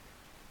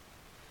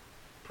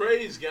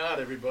Praise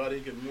God, everybody.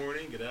 Good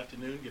morning, good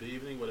afternoon, good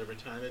evening, whatever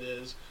time it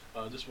is.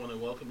 Just want to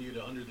welcome you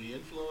to Under the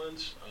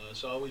Influence.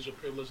 It's always a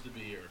privilege to be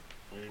here.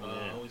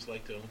 I always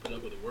like to open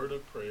up with a word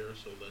of prayer,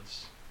 so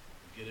let's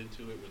get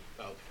into it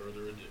without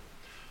further ado.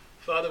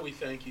 Father, we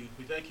thank you.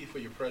 We thank you for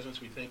your presence.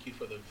 We thank you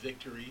for the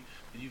victory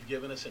that you've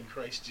given us in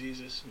Christ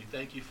Jesus. We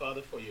thank you,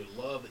 Father, for your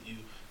love that you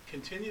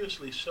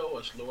continuously show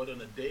us, Lord,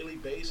 on a daily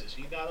basis.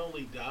 You not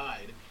only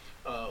died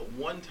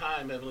one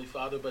time, Heavenly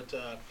Father,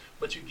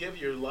 but you give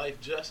your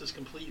life just as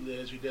completely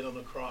as you did on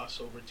the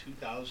cross over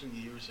 2,000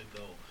 years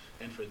ago.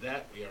 And for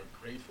that we are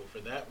grateful. For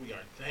that we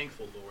are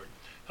thankful, Lord.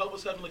 Help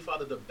us, Heavenly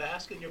Father, to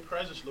bask in your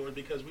presence, Lord,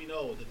 because we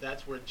know that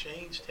that's where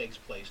change takes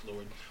place,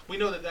 Lord. We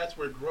know that that's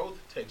where growth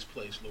takes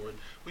place, Lord.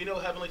 We know,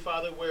 Heavenly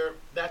Father,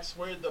 that's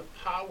where the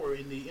power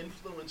and the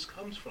influence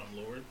comes from,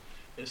 Lord,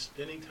 is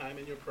spending time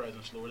in your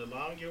presence, Lord,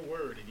 allowing your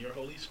word and your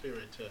Holy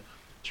Spirit to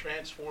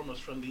transform us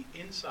from the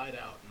inside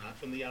out, not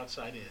from the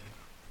outside in.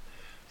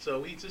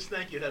 So we just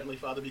thank you, Heavenly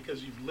Father,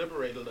 because you've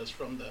liberated us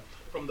from the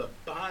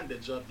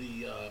bondage of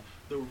the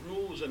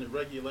rules and the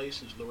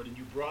regulations, Lord, and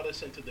you brought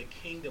us into the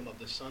kingdom of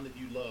the Son that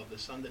you love, the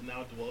Son that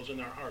now dwells in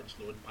our hearts,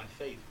 Lord, by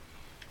faith.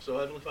 So,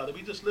 Heavenly Father,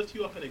 we just lift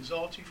you up and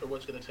exalt you for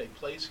what's going to take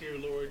place here,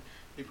 Lord.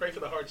 We pray for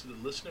the hearts of the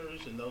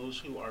listeners and those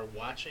who are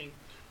watching,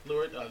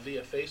 Lord,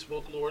 via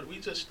Facebook, Lord. We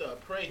just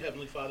pray,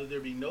 Heavenly Father, there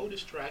be no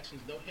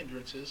distractions, no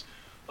hindrances,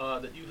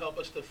 that you help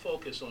us to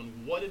focus on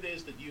what it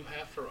is that you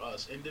have for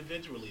us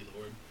individually,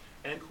 Lord,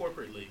 and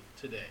corporately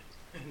today.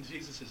 In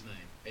Jesus'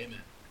 name,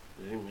 amen.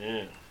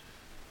 Amen.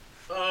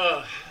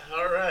 All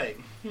right.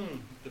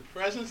 The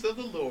presence of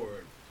the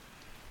Lord.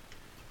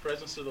 The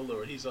presence of the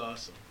Lord. He's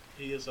awesome.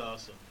 He is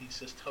awesome. He's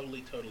just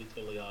totally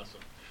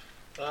awesome.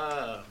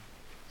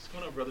 What's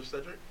going on, Brother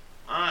Cedric?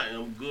 I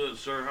am good,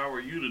 sir. How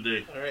are you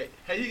today? All right.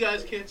 Hey, you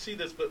guys can't see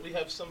this, but we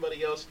have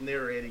somebody else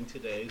narrating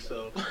today,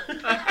 so.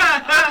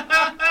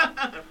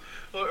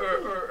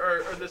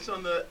 or this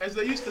on the, as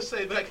they used to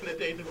say back in the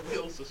day, the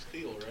wheels of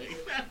steel, right?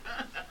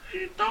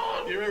 You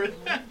don't. You remember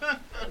that?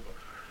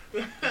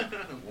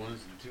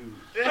 Ones and twos.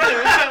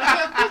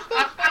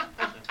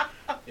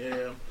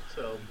 Yeah.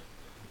 So.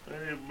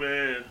 Hey,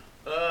 man.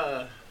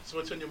 So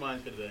what's on your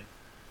mind for today?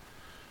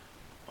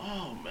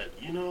 Oh, man.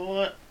 You know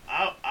what?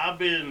 I've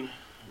been,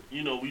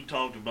 we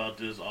talked about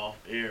this off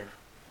air,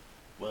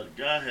 but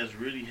God has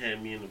really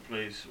had me in a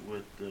place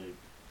with the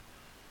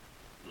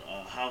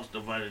house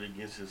divided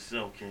against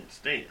itself can't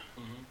stand.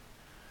 Mm-hmm.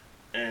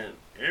 And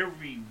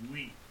every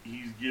week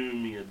he's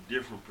giving me a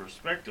different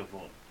perspective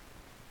on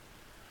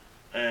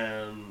it.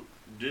 And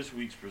this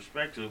week's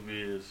perspective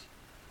is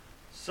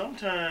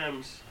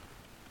sometimes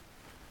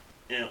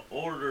in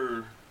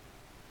order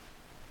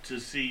to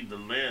see the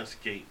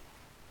landscape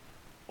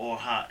or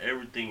how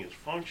everything is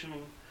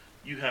functioning,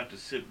 you have to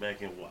sit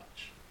back and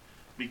watch.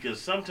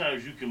 Because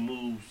sometimes you can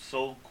move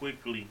so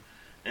quickly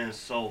and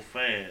so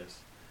fast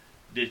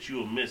that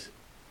you'll miss it.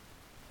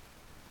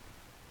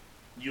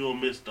 You'll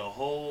miss the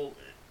whole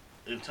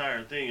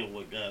entire thing of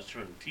what God's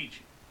trying to teach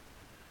you.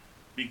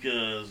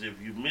 Because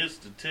if you miss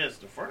the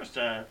test the first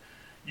time,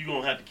 you're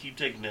going to have to keep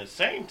taking that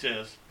same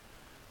test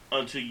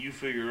until you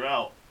figure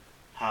out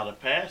how to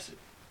pass it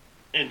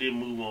and then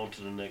move on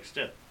to the next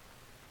step.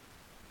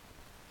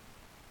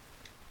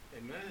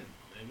 Amen.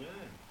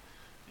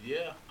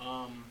 Yeah.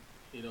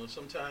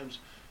 Sometimes,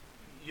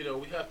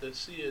 we have to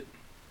see it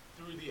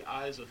through the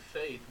eyes of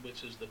faith,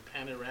 which is the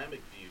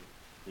panoramic view.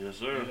 Yes,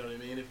 sir. You know what I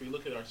mean? If we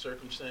look at our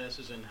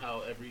circumstances and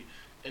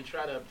and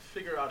try to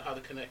figure out how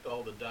to connect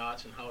all the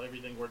dots and how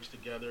everything works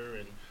together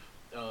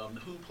and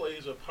who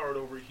plays a part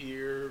over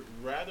here,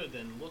 rather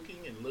than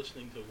looking and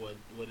listening to what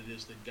it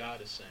is that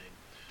God is saying.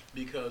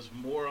 Because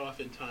more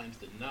oftentimes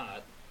than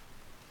not,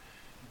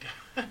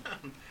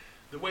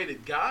 the way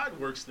that God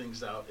works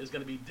things out is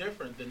going to be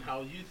different than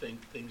how you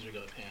think things are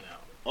going to pan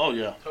out. Oh,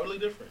 yeah. Totally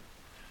different.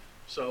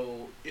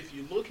 So if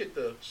you look at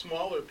the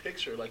smaller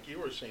picture, like you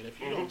were saying, if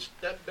you don't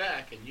step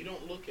back and you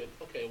don't look at,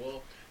 okay,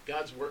 well,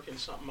 God's working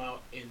something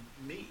out in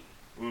me.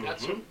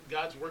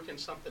 God's working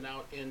something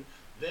out in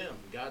them.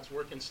 God's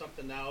working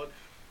something out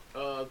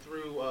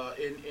through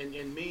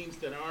in means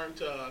that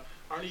aren't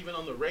even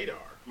on the radar.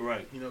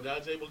 Right.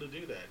 God's able to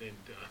do that, and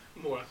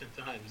more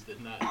oftentimes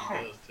than not,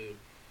 He does too.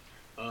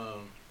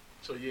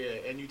 So yeah,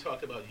 and you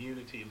talked about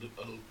unity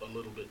a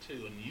little bit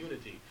too. And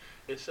unity,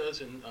 it says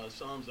in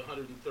Psalms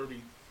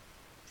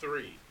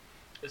 133,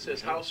 it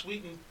says, "How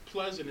sweet and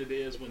pleasant it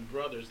is when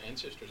brothers and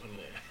sisters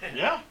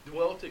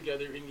dwell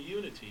together in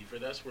unity, for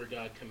that's where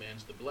God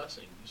commands the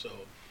blessing."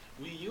 So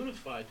we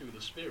unify through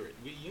the Spirit.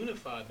 We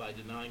unify by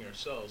denying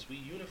ourselves. We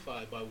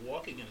unify by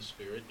walking in the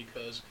Spirit,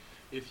 because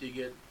if you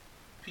get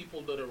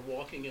people that are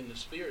walking in the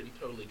Spirit and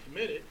totally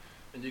committed,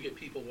 and you get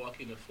people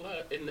walking in the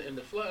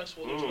flesh,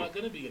 well, there's not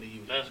going to be any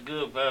unity. That's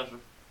good, Pastor.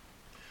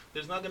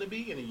 There's not going to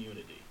be any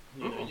unity.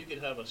 You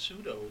can have a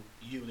pseudo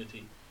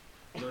unity.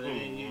 You know what I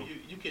mean?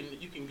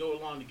 You can go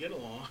along to get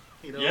along.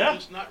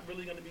 There's not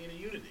really going to be any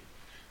unity.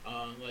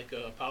 Like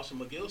Apostle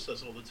McGill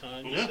says all the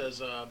time.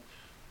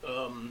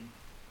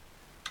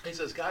 He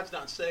says God's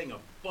not saying a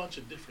bunch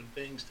of different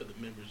things to the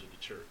members of the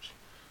church.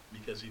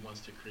 because he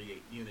wants to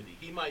create unity.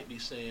 He might be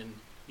saying,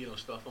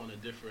 stuff on a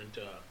different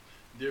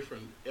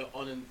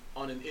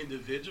on an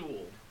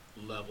individual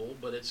level,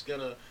 but it's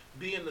gonna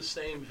be in the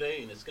same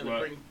vein. It's gonna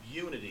bring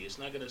unity. It's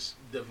not gonna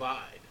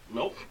divide.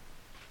 Nope.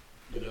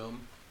 You know,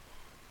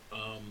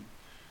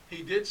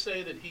 he did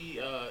say that he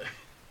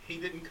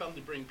didn't come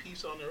to bring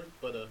peace on earth,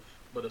 but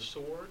a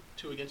sword,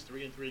 2 against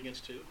 3 and 3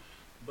 against 2,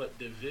 but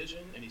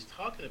division. And he's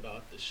talking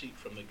about the sheep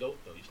from the goat,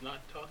 though. He's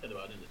not talking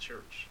about in the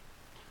church.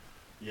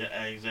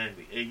 Yeah,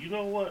 exactly. And you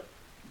know what,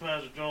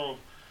 Pastor Jones,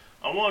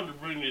 I wanted to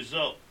bring this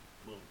up.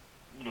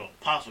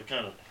 Apostle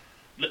kind of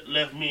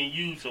left me and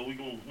you, so we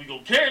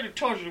gonna carry the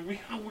torch. And we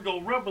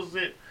gonna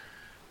represent.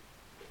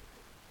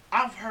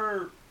 I've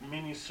heard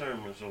many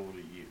sermons over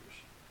the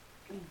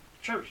years,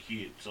 church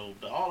kids. So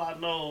all I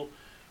know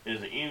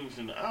is the ins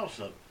and the outs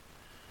of it.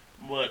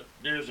 But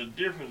there's a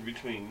difference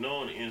between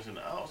knowing the ins and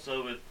the outs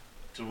of it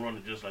to run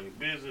it just like a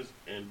business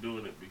and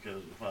doing it because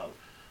of the Father.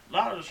 A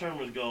lot of the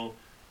sermons go,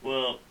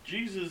 well,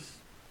 Jesus,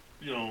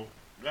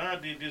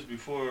 God did this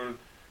before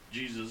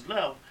Jesus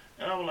left.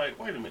 And I was like,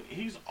 wait a minute,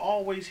 he's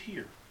always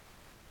here.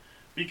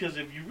 Because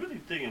if you really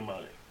think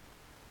about it,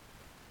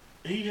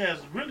 he has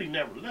really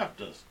never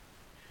left us.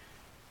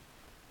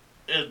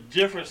 A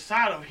different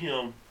side of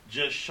him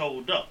just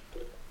showed up.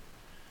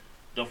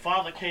 The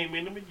Father came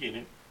in the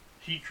beginning.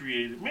 He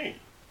created man.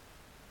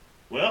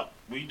 Well,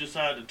 we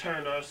decided to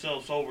turn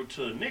ourselves over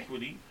to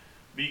iniquity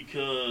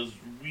because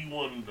we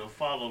wanted to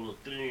follow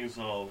the things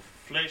of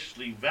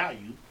fleshly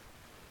value,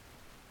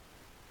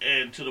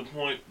 and to the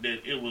point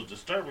that it was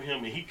disturbing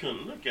him and he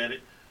couldn't look at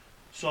it.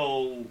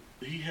 So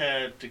he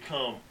had to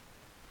come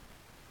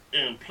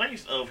in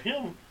place of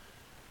him,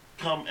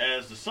 come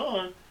as the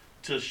Son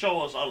to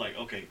show us all, like,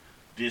 okay,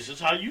 this is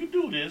how you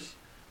do this.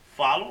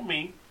 Follow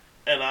me,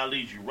 and I'll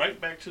lead you right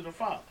back to the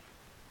Father.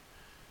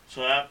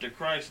 So after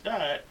Christ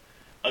died,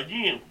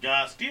 again,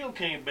 God still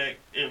came back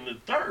in the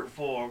third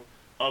form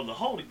of the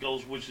Holy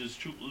Ghost, which is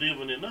true,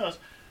 living in us,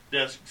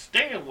 that's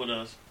staying with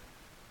us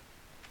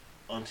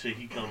until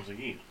he comes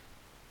again.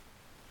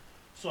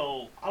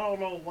 So I don't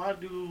know why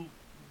do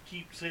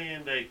keep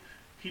saying that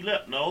he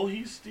left. No,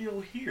 he's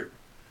still here.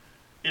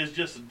 It's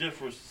just a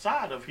different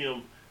side of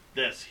him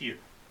that's here.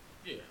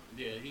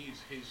 Yeah,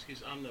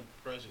 he's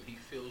omnipresent. He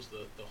fills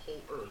the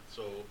whole earth.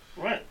 So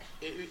right.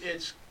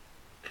 It's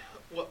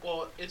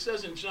well, it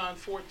says in John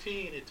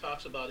 14, it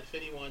talks about if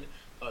anyone,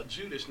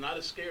 Judas, not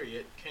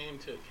Iscariot, came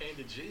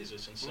to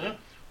Jesus and said,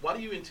 "Why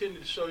do you intend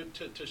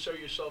to show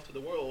yourself to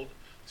the world,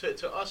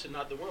 to us and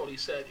not the world?" He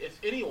said, "If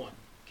anyone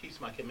keeps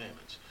my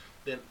commandments,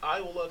 then I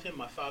will love him,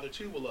 my Father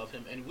too will love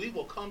him, and we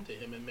will come to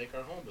him and make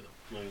our home with him."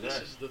 Exactly.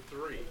 This is the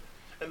three.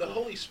 And the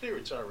Holy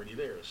Spirit's already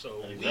there.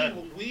 So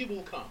we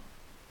will come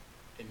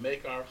and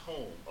make our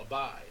home,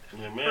 abide,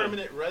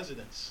 permanent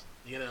residence,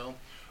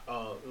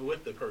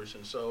 with the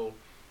person. So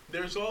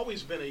there's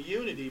always been a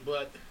unity,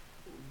 but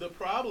the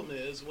problem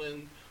is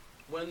when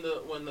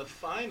the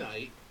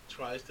finite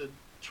tries to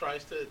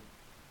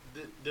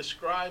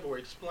describe or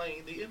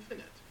explain the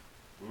infinite.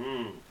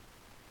 Mm.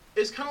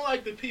 It's kind of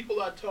like the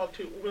people I talk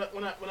to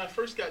when I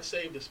first got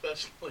saved,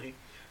 especially.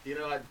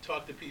 I'd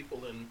talk to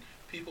people and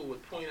people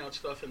would point out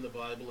stuff in the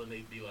Bible and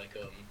they'd be like,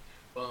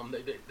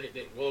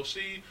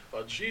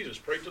 Jesus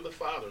prayed to the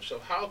Father, so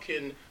how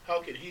can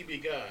he be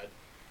God?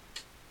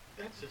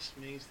 That just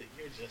means that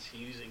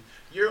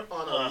you're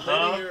on a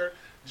linear,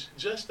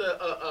 just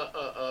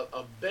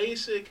a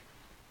basic,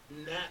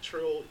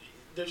 natural.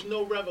 There's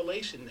no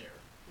revelation there.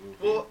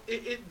 Mm-hmm. Well,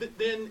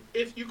 then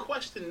if you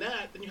question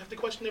that, then you have to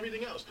question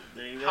everything else.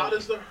 How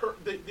does the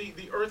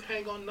earth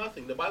hang on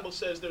nothing? The Bible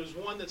says there's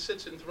one that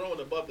sits enthroned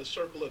above the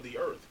circle of the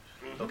earth.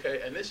 Mm-hmm.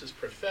 Okay, and this is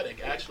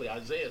prophetic. Actually,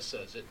 Isaiah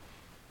says it.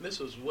 This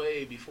was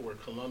way before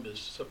Columbus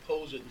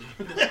supposedly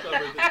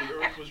discovered that the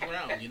earth was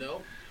round.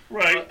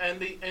 Right. And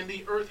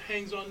the earth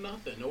hangs on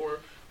nothing, or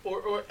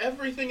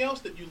everything else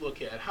that you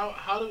look at.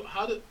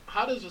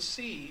 How does a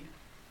seed,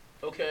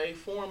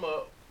 form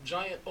a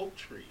giant oak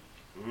tree?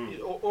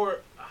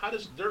 Or how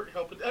does dirt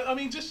help it? I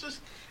mean, just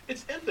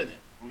it's infinite.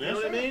 You know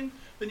what I mean?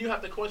 Then you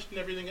have to question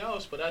everything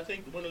else. But I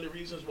think one of the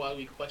reasons why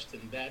we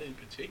question that in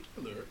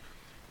particular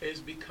is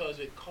because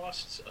it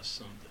costs us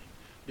something.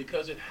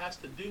 Because it has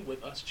to do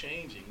with us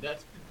changing.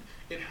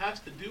 It has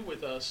to do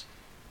with us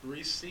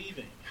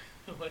receiving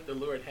what the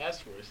Lord has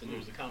for us, and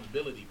there's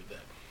accountability with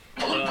that.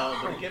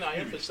 But again, I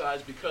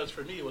emphasize because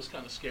for me it was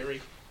kind of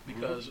scary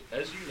because,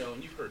 as you know,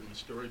 and you've heard my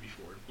story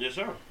before. Yes,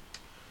 sir.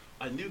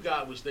 I knew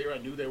God was there. I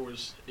knew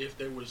if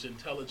there was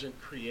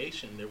intelligent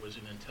creation, there was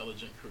an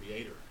intelligent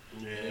creator.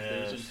 Yes. And if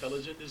there's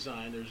intelligent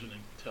design, there's an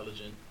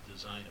intelligent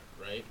designer,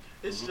 right?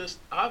 It's just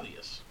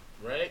obvious,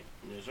 right?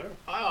 Yes, sir.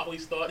 I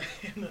always thought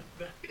in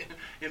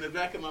the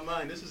back of my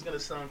mind, this is going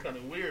to sound kind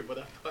of weird, but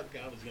I thought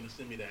God was going to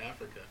send me to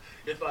Africa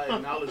if I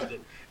acknowledged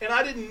it. And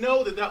I didn't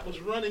know that was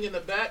running in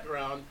the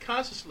background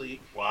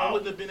consciously. Wow. I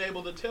wouldn't have been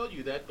able to tell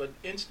you that, but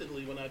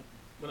instantly when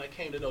I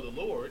came to know the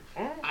Lord,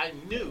 I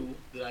knew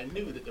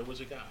that there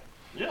was a God.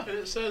 Yeah. And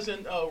it says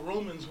in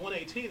Romans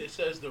 1:18, it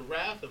says the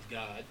wrath of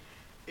God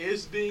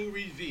is being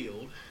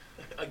revealed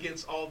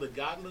against all the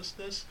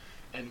godlessness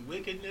and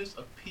wickedness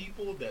of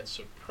people that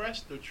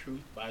suppress the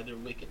truth by their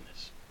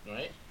wickedness.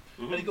 Right?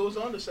 And he goes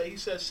on to say, he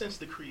says, since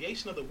the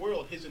creation of the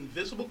world, his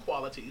invisible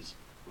qualities,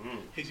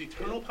 his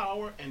eternal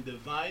power and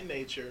divine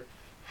nature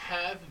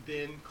have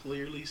been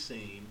clearly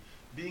seen,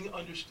 being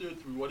understood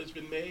through what has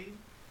been made,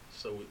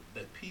 so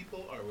that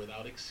people are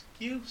without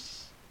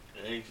excuse.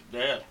 He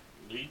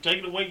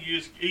took away your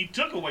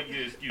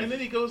excuse. And then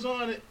he goes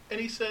on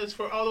and he says,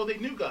 for although they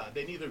knew God,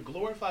 they neither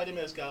glorified him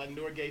as God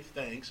nor gave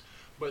thanks,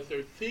 but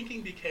their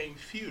thinking became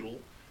futile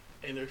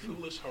and their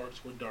foolish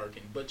hearts were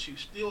darkened. But you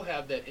still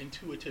have that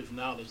intuitive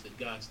knowledge that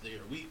God's there.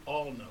 We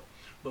all know.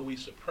 But we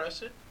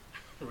suppress it,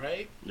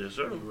 right? Yes,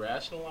 sir. We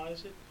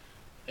rationalize it.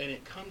 And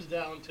it comes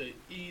down to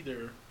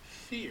either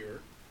fear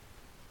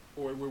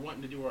or we're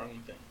wanting to do our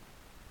own thing.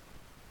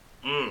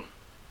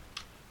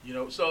 You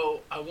know,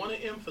 so I want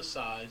to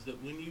emphasize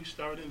that when you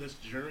start in this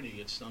journey,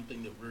 it's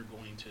something that we're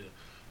going to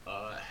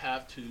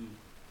have to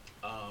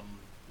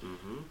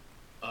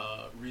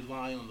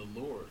rely on the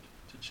Lord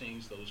to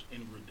change those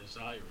inward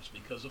desires.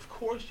 Because, of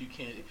course, you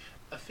can't.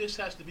 A fish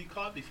has to be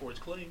caught before it's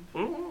clean.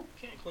 You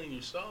can't clean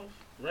yourself,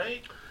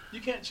 right?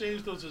 You can't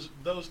change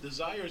those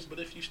desires, but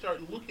if you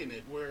start looking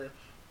at where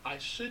I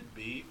should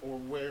be or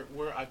where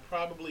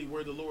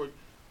the Lord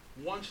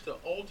wants to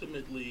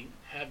ultimately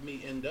have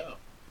me end up,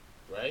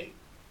 right?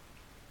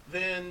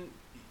 Then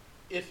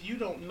if you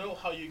don't know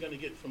how you're going to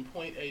get from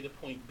point A to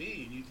point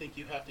B and you think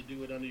you have to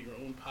do it under your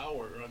own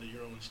power or under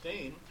your own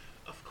steam,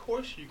 of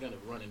course you're going to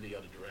run in the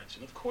other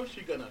direction. Of course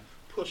you're going to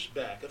push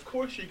back. Of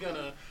course you're going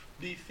to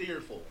be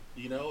fearful,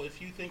 you know, if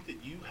you think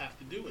that you have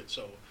to do it.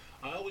 So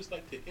I always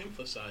like to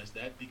emphasize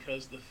that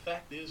because the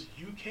fact is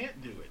you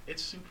can't do it.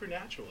 It's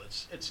supernatural.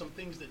 It's some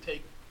things that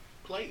take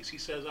place. He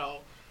says,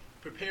 I'll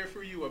prepare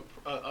for you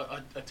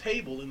a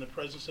table in the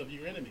presence of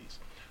your enemies.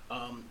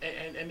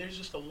 And there's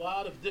just a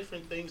lot of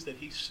different things that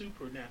he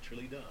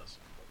supernaturally does.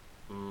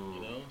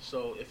 You know,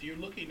 so if you're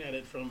looking at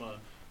it from a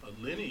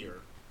linear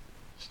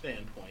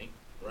standpoint,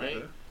 right?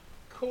 Okay.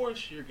 Of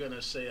course you're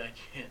gonna say I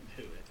can't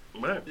do it.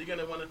 Right. You're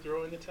gonna want to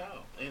throw in the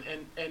towel.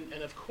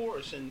 And of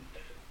course, and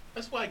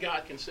that's why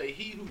God can say,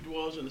 he who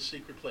dwells in the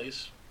secret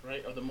place,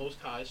 right, of the Most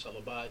High shall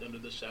abide under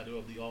the shadow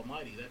of the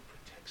Almighty. That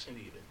protection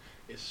even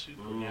is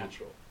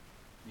supernatural.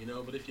 You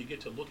know, but if you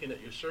get to looking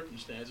at your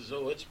circumstances,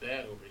 oh, it's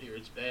bad over here,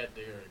 it's bad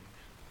there, and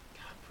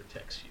God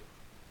protects you.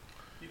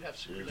 You have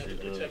supernatural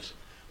protection,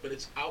 but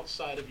it's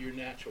outside of your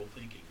natural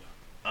thinking.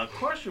 A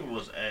question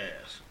was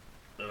asked,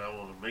 and I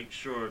want to make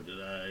sure that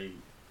I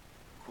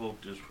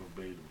quote this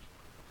verbatim.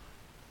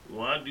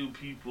 Why do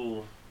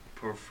people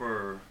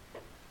prefer,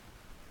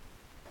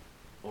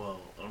 well,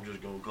 I'm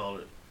just going to call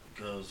it,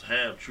 because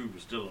half truth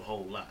is still a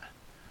whole lie.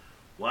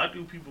 Why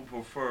do people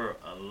prefer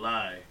a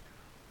lie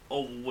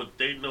over what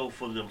they know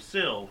for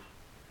themselves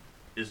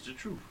is the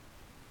truth?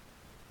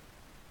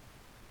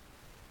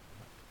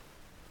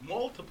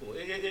 Multiple.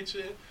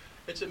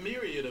 It's a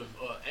myriad of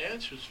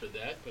answers for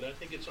that, but I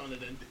think it's on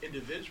an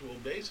individual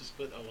basis.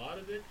 But a lot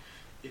of it,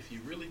 if you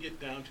really get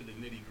down to the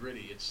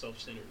nitty-gritty, it's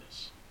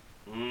self-centeredness.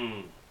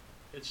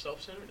 It's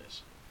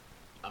self-centeredness.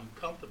 I'm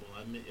comfortable.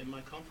 I'm in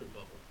my comfort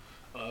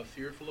bubble.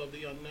 Fearful of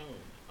the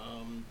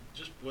unknown.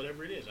 Just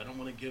whatever it is. I don't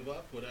want to give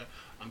up.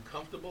 I'm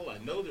comfortable. I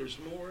know there's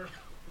more,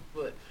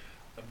 but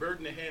a bird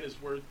in the hand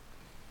is worth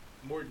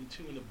more than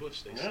two in the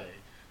bush, they say.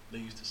 They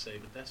used to say,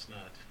 but that's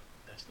not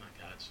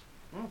God's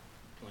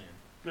plan.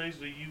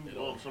 Basically, you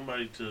want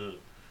somebody to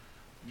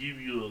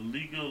give you a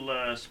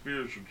legalized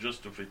spiritual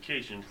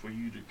justification for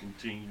you to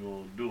continue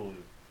on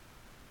doing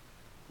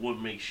what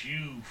makes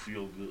you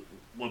feel good,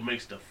 what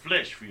makes the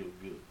flesh feel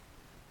good.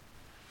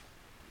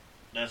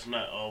 That's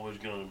not always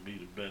going to be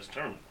the best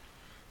turn.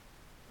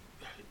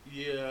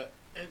 Yeah,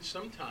 and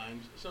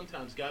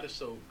sometimes God is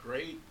so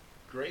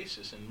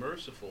gracious and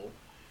merciful,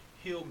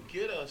 he'll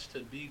get us to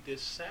be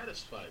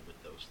dissatisfied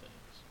with those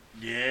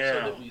things. Yeah. So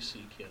that we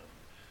seek him.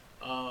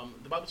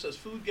 The Bible says,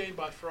 food gained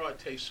by fraud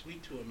tastes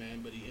sweet to a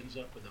man, but he ends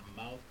up with a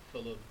mouth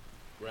full of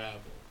gravel.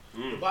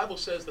 The Bible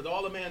says that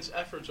all a man's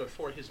efforts are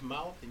for his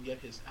mouth, and yet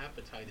his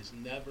appetite is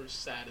never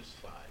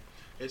satisfied.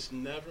 It's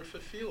never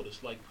fulfilled.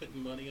 It's like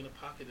putting money in a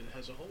pocket that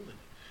has a hole in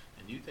it,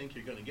 and you think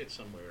you're going to get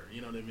somewhere.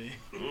 You know what I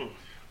mean?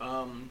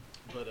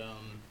 But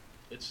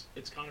it's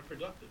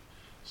counterproductive.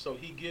 So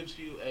he gives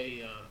you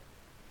a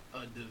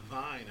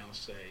divine, I'll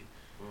say,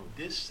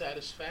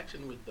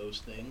 dissatisfaction with those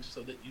things,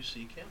 so that you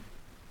seek him.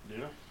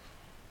 Yeah.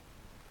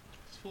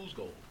 It's fool's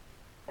gold.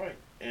 Right.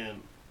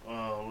 And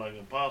like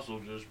Apostle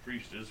just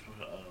preached this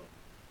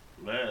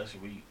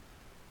last week,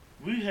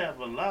 we have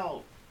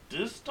allowed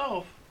this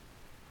stuff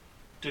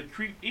to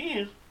creep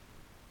in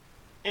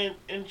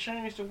and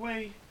change the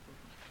way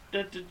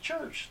that the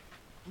church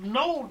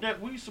know that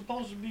we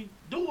supposed to be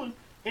doing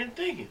and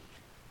thinking.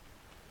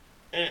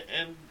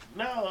 And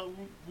now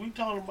we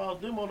talking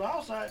about them on the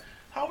outside.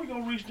 How we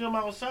gonna reach them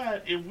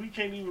outside if we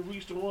can't even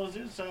reach the ones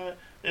inside,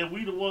 and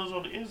we the ones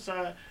on the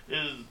inside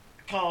is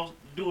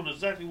doing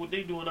exactly what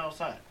they doing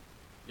outside?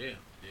 Yeah.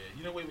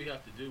 You know what we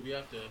have to do? We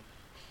have to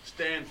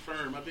stand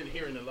firm. I've been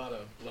hearing a lot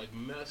of like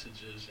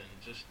messages and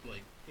just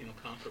like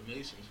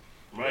confirmations.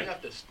 Right. We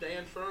have to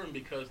stand firm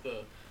because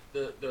the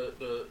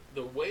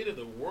weight of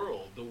the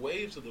world, the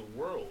waves of the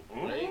world,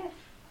 right,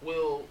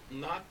 will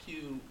knock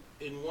you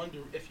in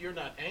if you're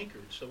not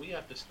anchored. So we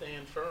have to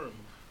stand firm.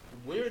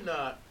 We're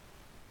not.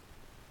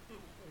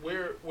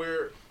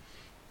 We're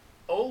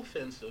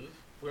offensive.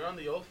 We're on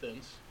the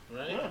offense,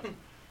 right? Yeah.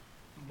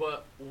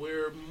 But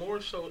we're more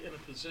so in a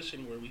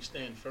position where we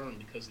stand firm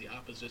because the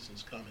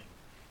opposition's coming.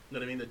 You know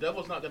what I mean? The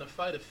devil's not going to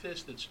fight a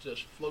fish that's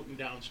just floating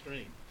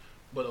downstream,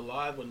 but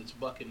alive when it's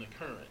bucking the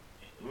current.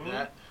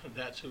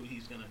 That's who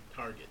he's going to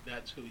target.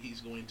 That's who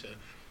he's going to,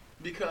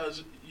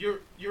 because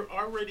you're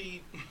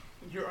already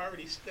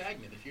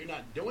stagnant. If you're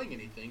not doing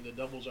anything, the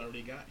devil's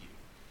already got you.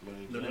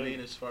 You know what I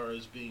mean? As far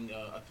as being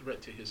a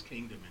threat to his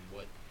kingdom and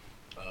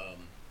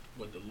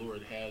what the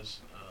Lord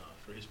has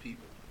for his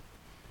people.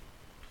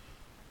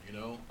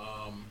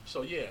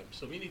 So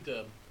we need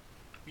to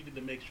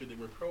make sure that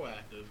we're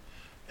proactive,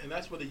 and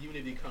that's where the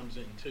unity comes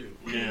in too.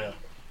 Yeah.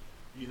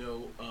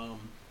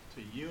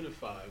 To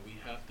unify, we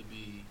have to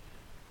be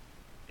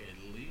at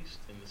least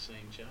in the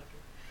same chapter,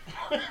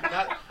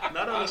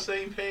 not on the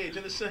same page,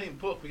 in the same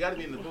book. We got to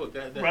be in the book.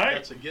 Right.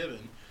 That's a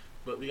given.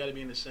 But we got to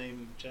be in the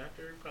same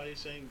chapter, probably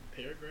same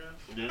paragraph.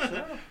 Yes,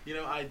 sir.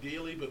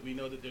 Ideally, but we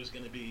know that there's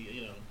going to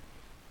be,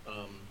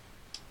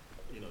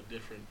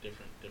 different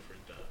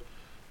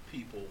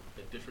people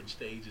at different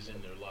stages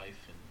in their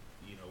life, and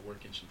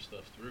working some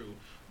stuff through.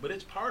 But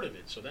it's part of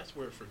it. So that's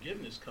where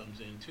forgiveness comes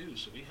in too.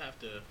 So we have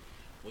to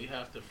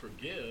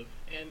forgive,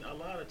 and a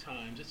lot of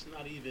times it's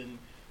not even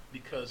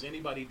because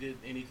anybody did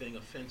anything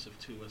offensive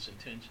to us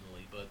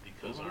intentionally, but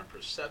because our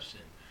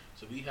perception.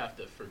 So we have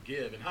to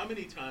forgive. And how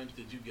many times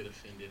did you get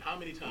offended? How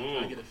many times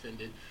did I get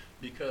offended?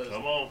 Because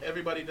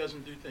everybody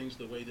doesn't do things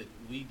the way that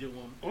we do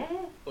them.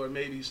 Or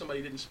maybe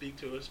somebody didn't speak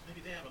to us.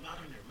 Maybe they have a lot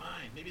on their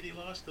mind. Maybe they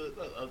lost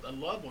a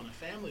loved one, a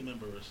family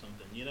member or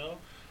something,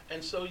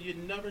 And so you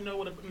never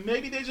know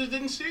maybe they just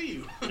didn't see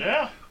you.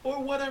 Yeah.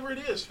 Or whatever it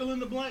is, fill in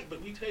the blank.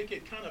 But we take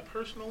it kind of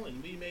personal,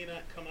 and we may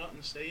not come out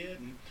and say it,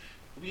 and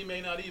we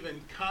may not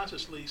even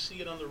consciously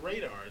see it on the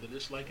radar that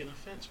it's like an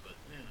offense. But,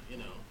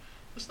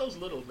 it's those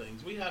little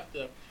things. We have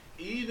to,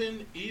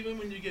 even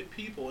when you get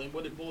people, and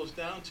what it boils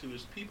down to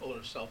is people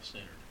are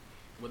self-centered.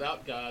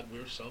 Without God,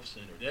 we're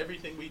self-centered.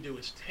 Everything we do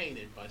is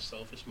tainted by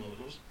selfish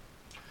motives.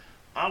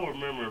 I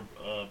remember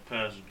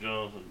Pastor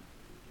Jones,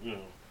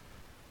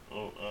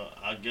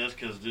 I guess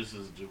because this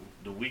is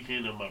the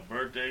weekend of my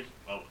birthday,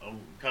 I'm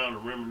kind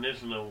of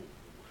reminiscing of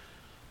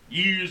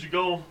years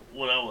ago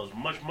when I was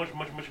much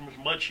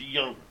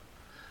younger.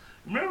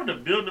 Remember the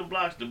building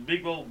blocks, the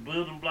big old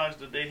building blocks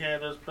that they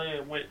had us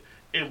playing with,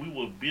 and we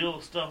would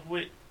build stuff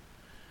with?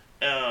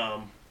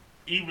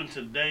 Even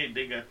today,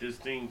 they got this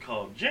thing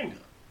called Jenga.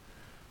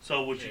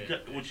 So what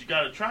you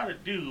got to try to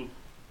do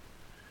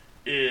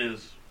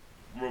is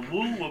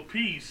remove a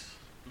piece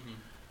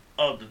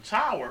of the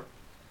tower,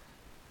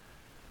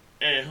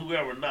 and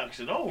whoever knocks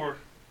it over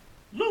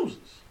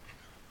loses.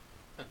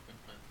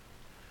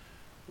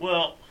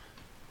 Well,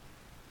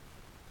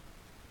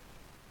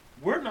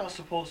 we're not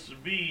supposed to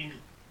be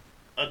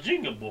a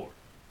Jenga board.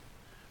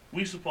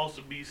 We're supposed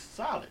to be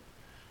solid.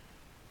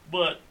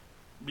 But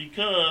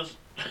because,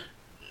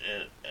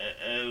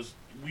 as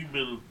we've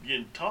been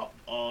getting taught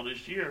all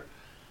this year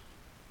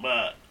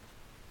by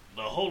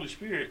the Holy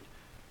Spirit,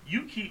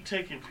 you keep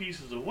taking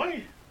pieces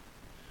away,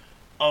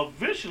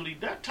 eventually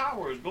that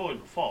tower is going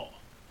to fall.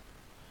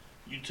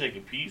 You take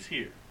a piece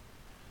here.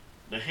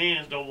 The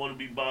hands don't want to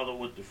be bothered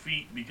with the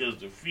feet because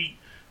the feet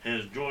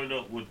has joined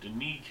up with the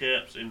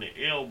kneecaps and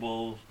the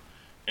elbows,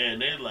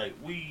 and they're like,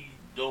 we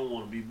don't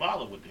want to be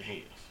bothered with the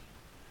hands.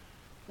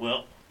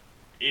 Well,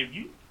 if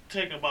you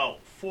take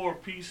about 4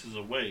 pieces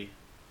away,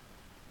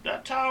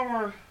 that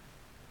tower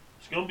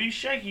is going to be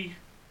shaky,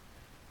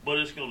 but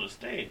it's going to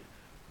stand.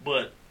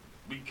 But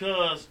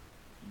because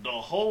the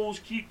holes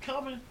keep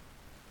coming,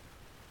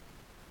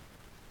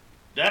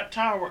 that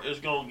tower is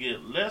going to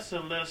get less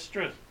and less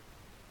strength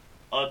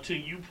until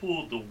you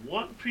pull the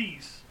one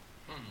piece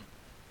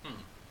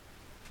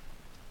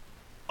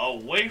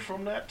away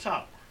from that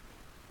tower.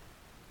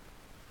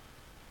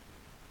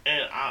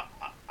 And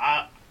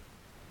I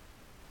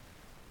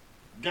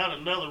got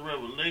another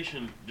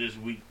revelation this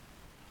week.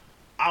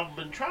 I've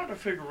been trying to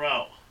figure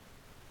out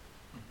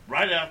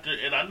right after,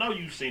 and I know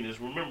you've seen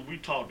this, remember we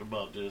talked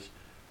about this,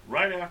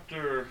 right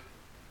after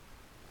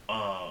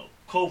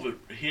COVID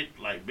hit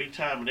like big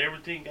time and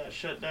everything got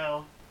shut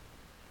down,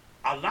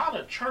 a lot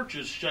of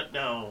churches shut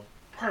down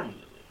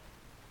permanently.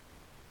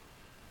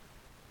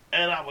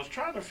 And I was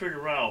trying to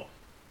figure out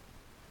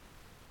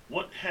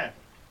what happened.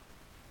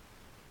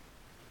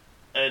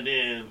 And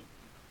then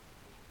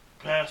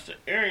Pastor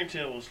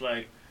Arrington was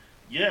like,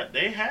 yeah,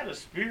 they had a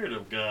spirit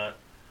of God.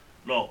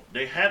 No,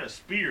 they had a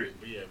spirit.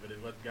 Yeah, but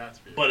it wasn't God's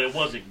spirit. But it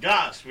wasn't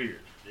God's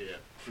spirit. Yeah.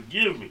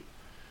 Forgive me.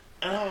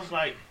 And I was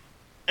like,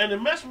 and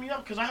it messed me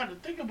up because I had to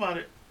think about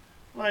it.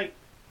 Like,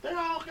 they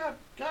all got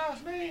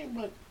God's name,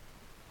 but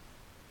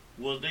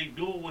was they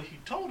doing what he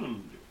told them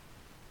to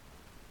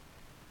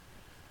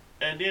do?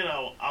 And then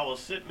I was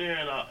sitting there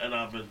and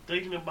I've been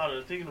thinking about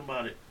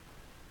it.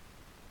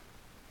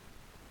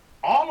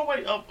 All the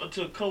way up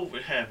until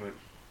COVID happened.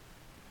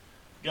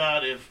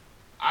 God, if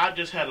I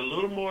just had a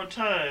little more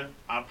time,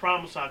 I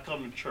promise I'd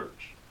come to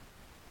church.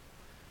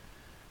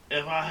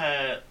 If I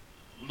had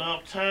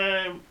enough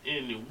time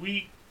in the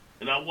week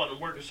and I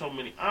wasn't working so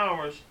many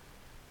hours,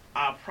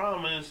 I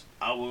promise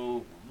I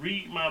will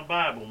read my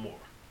Bible more.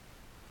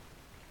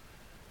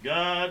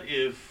 God,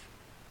 if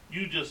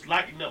you just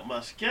lighten up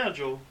my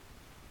schedule,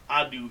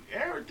 I do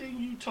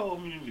everything you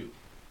told me to do.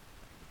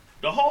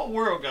 The whole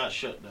world got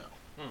shut down.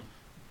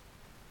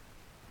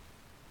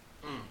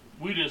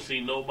 We didn't see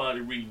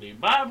nobody reading their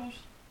Bibles.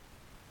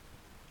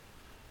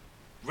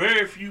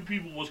 Very few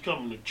people was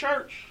coming to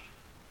church.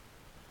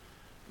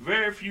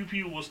 Very few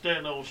people was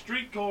standing on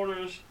street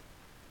corners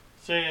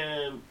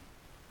saying,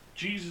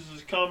 Jesus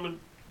is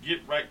coming, get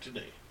right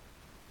today.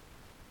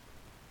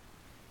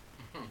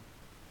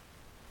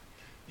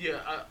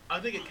 Yeah,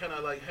 I think it kind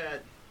of like had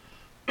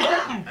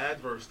an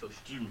adverse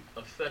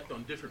effect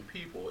on different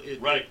people.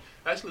 It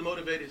actually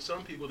motivated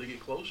some people to get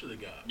closer to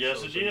God.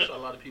 Yes, it did. You saw a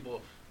lot of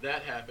people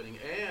that happening.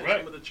 And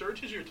some of the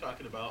churches you're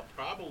talking about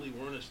probably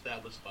weren't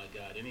established by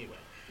God anyway.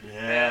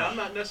 Yeah. And I'm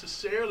not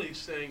necessarily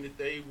saying that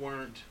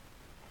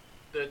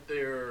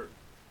they're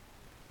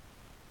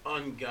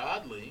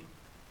ungodly,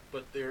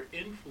 but they're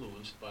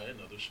influenced by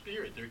another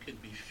spirit. There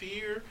could be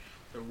fear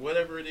or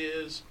whatever it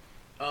is.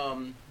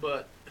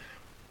 But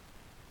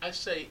I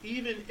say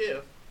even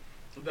if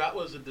that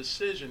was a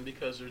decision,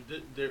 because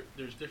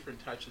there's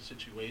different types of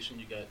situation.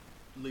 You got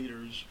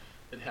leaders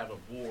that have a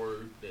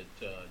board that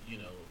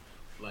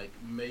like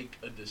make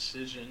a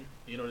decision.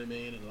 You know what I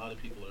mean? And a lot of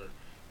people are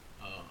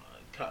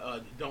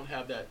don't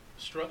have that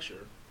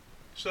structure.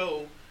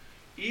 So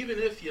even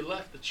if you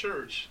left the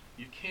church,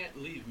 you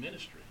can't leave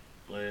ministry.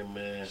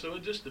 Amen. So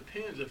it just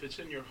depends if it's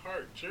in your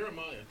heart.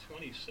 Jeremiah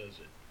 20 says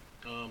it.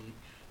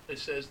 It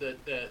says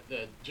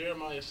that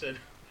Jeremiah said,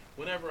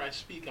 whenever I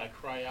speak, I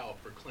cry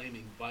out,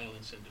 proclaiming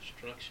violence and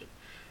destruction.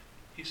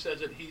 He says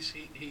that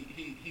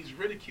he's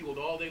ridiculed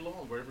all day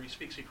long. Wherever he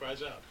speaks, he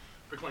cries out,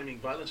 proclaiming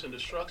violence and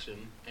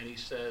destruction. And he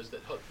says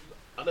that,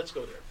 let's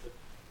go there.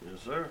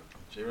 Yes, sir.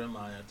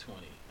 Jeremiah 20,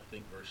 I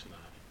think verse 9.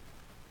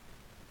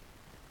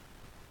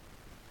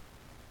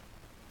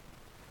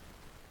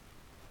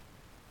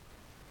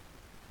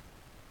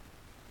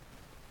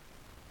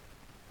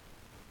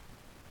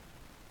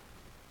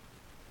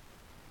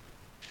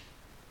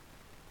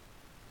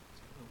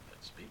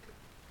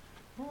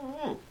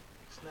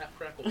 Snap,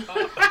 crackle,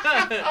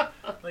 pop.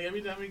 Like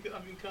every time we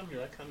come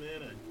here, I come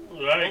in and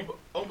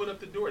open up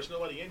the door. There's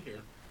nobody in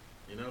here,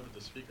 but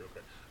the speaker.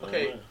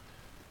 Okay.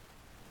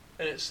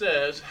 And it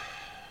says,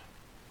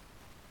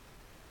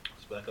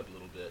 let's back up a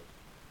little bit.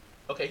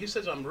 Okay, he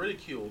says, I'm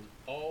ridiculed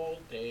all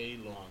day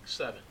long.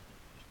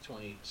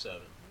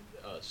 7:27,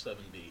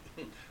 7b.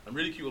 I'm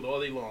ridiculed all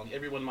day long.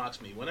 Everyone mocks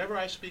me. Whenever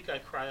I speak, I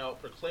cry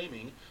out,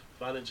 proclaiming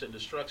violence and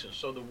destruction.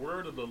 So the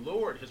word of the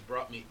Lord has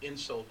brought me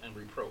insult and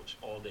reproach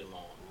all day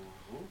long.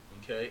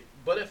 Okay,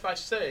 but if I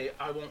say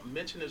I won't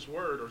mention his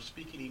word or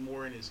speak any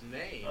more in his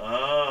name,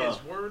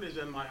 his word is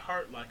in my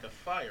heart like a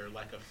fire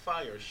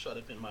shut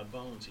up in my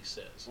bones, he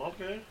says.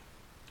 Okay.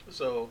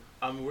 So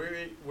I'm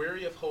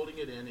weary of holding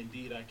it in.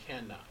 Indeed, I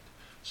cannot.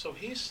 So what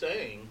he's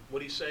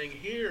saying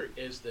here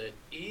is that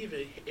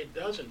even it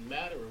doesn't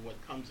matter what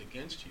comes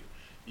against you.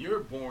 You're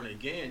born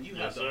again. You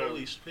have the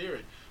Holy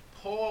Spirit.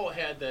 Paul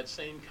had that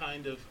same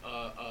kind of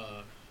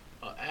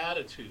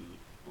attitude.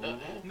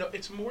 No,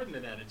 it's more than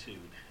an attitude.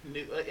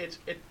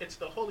 It's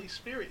the Holy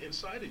Spirit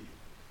inside of you.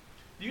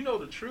 You know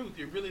the truth.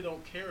 You really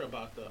don't care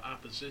about the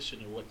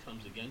opposition or what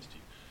comes against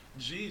you.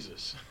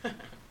 Jesus,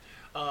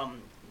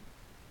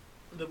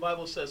 the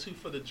Bible says, who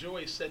for the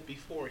joy set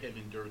before him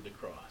endured the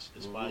cross,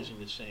 despising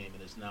the shame,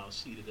 and is now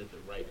seated at the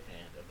right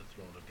hand of the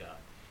throne of God.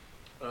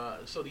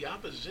 So the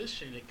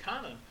opposition, it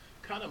kind of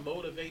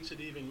motivates it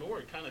even more.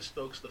 It kind of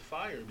stokes the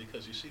fire,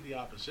 because you see the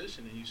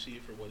opposition and you see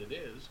it for what it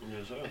is.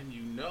 Yes, sir. And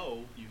you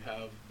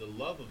have the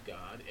love of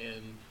God.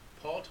 And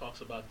Paul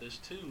talks about this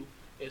too.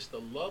 It's the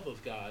love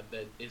of God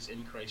that is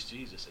in Christ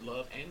Jesus,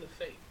 love and the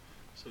faith.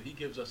 So he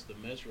gives us the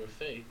measure of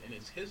faith, and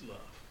it's his love.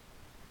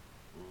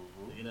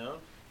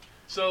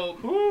 So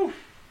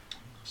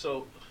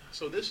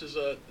this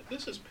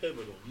is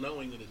pivotal,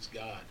 knowing that it's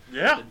God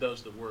that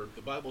does the work.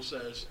 The Bible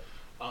says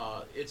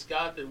it's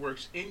God that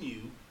works in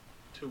you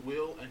to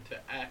will and to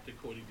act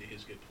according to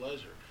his good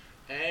pleasure.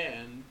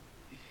 And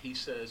he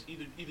says,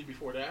 either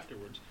before or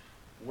afterwards,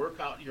 work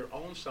out your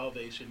own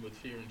salvation with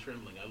fear and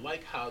trembling. I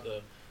like how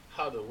the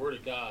Word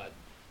of God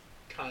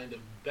kind of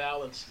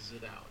balances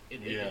it out.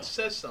 It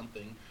says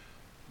something,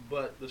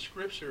 but the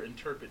Scripture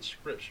interprets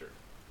Scripture.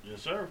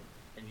 Yes, sir.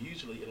 And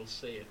usually it'll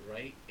say it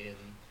right in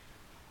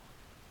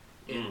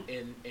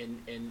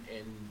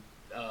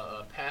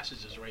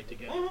passages right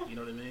together. You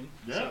know what I mean?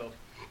 Yeah. So,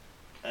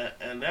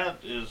 and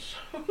that is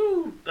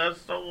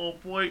that's the whole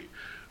point,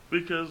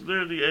 because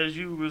literally as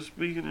you were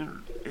speaking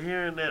and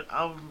hearing that,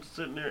 I was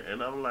sitting there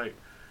and I'm like,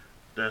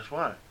 that's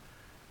why.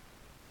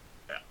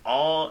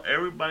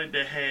 everybody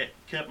that had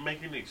kept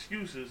making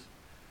excuses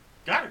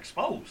got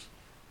exposed.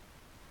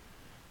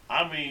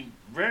 I mean,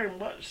 very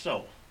much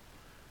so.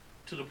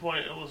 To the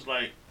point it was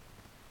like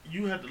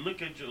you had to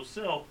look at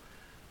yourself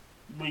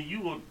when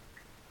you a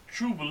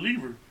true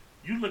believer.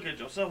 You look at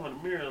yourself in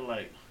the mirror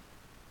like,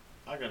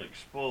 I got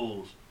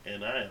exposed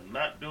and I am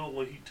not doing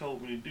what he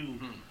told me to do.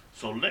 Mm-hmm.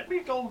 So let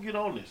me go get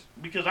on this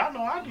because I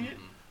know I did.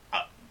 Mm-hmm.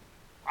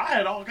 I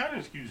had all kind of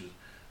excuses.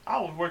 I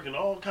was working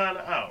all kind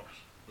of hours.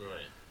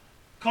 Right.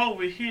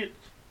 COVID hit,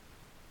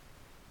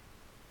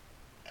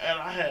 and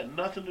I had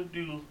nothing to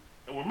do.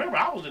 And remember,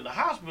 I was in the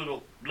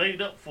hospital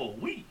laid up for a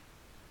week.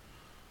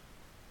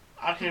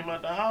 I came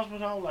out the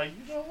hospital, I was like,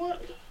 you know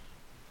what?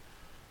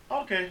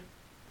 Okay,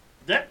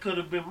 that could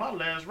have been my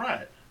last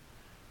ride.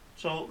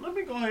 So let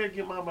me go ahead and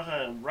get my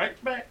behind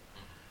right back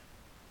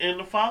in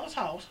the Father's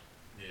house.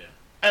 Yeah.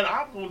 And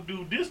I'm going to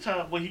do this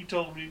time what he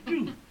told me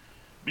to do.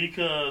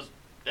 Because,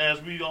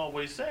 as we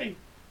always say,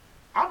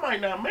 I might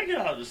not make it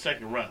out of the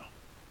second round.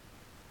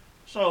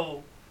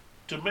 So,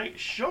 to make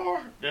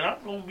sure that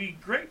I'm going to be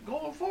great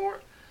going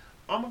forward,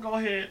 I'm going to go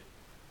ahead.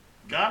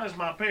 God is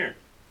my parent.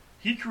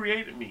 He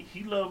created me.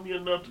 He loved me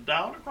enough to die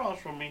on the cross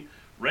for me,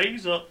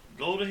 raise up,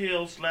 go to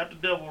hell, slap the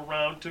devil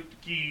around, took the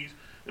keys,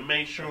 and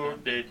made sure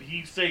that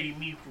he saved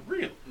me for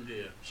real.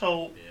 Yeah.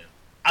 So,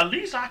 at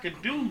least I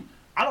can do,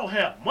 I don't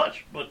have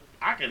much, but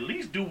I can at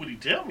least do what he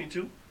tell me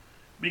to.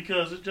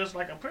 Because it's just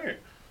like a parent.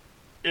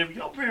 If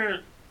your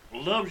parent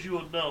loves you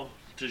enough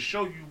to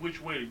show you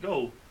which way to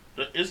go,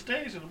 it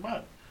stays in the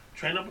Bible.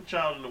 Train up a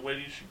child in the way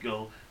they should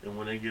go, and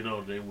when they get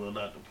older, they will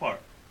not depart.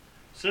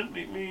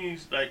 Simply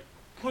means, like,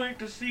 plant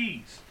the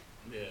seeds.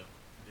 Yeah,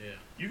 yeah.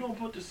 You're going to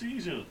put the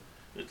seeds in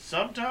them.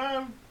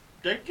 Sometimes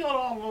they get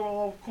all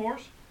off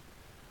course,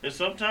 and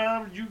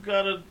sometimes you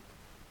got to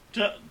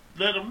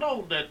let them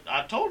know that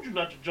I told you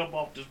not to jump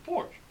off this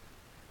porch.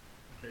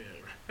 Yeah.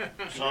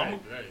 So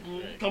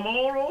right. Come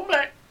on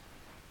back.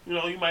 You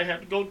know, you might have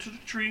to go to the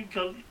tree,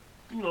 cut,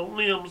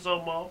 limb or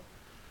something off.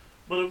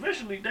 But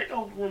eventually, they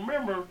going to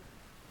remember,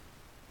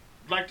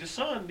 like the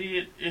son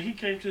did, and he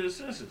came to his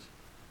senses.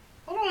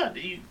 I don't have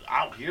to eat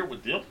out here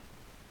with them.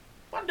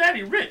 My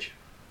daddy rich.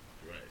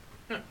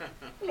 Right.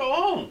 Go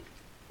home.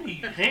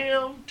 Eat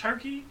ham,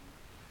 turkey,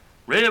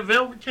 red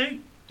velvet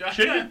cake,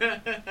 chicken,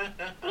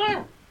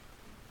 whatever.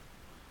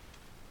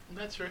 I'm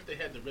not sure if they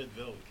had the red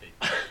velvet cake.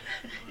 I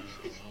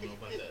don't know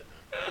about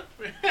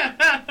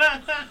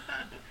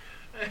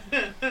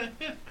that.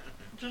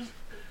 Just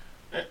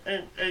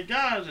and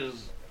God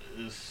is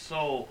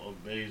so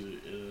amazing.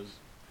 It is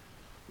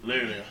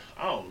literally,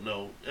 I don't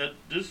know.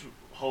 This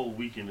whole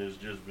weekend has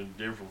just been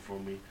different for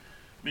me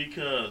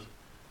because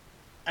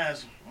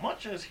as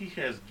much as He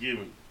has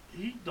given,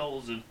 He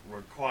doesn't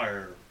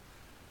require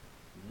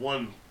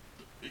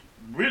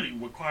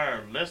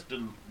require less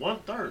than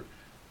 1/3.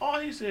 All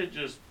He said,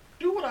 just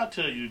do what I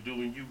tell you to do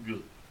and you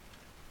good.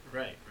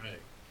 Right.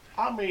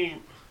 I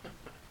mean,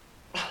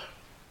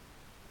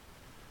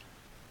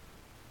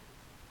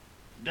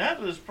 that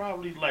is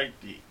probably like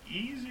the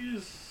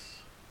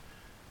easiest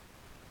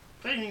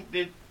thing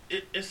that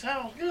it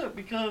sounds good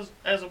because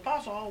as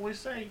Apostle always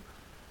say,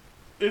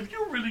 if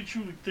you really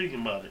truly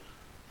thinking about it,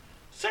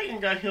 Satan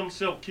got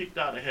himself kicked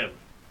out of heaven.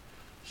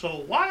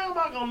 So why am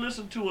I going to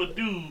listen to a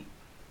dude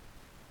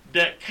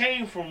that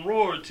came from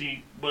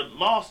royalty but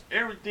lost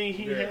everything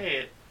he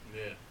had?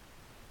 Yeah.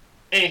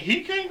 And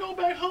he can't go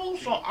back home,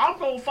 so I'm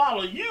going to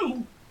follow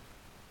you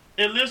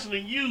and listen to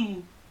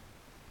you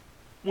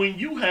when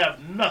you have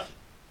nothing.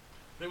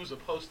 There was a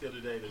post the other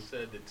day that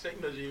said that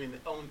Satan doesn't even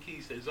own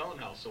keys to his own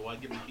house, so why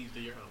give him keys to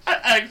your house?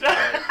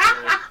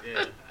 Exactly.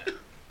 Yeah.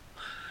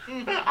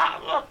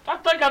 I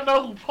think I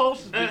know who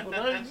posted it,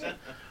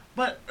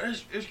 but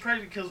it's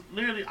crazy because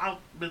literally I've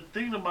been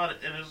thinking about it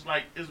and it's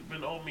like it's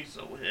been on me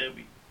so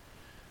heavy,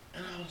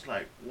 and I was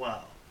like,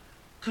 wow,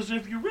 because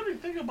if you really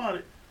think about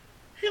it,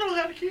 he don't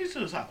have the keys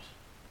to his house.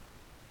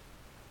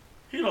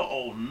 He don't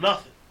own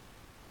nothing.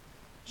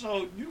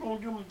 So you gonna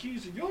give him the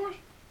keys to yours?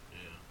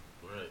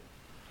 Yeah, right.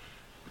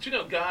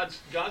 But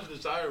God's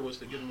desire was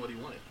to give him what he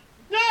wanted.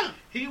 Yeah.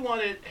 He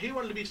wanted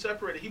to be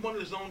separated. He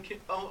wanted his own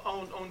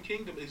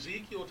kingdom.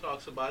 Ezekiel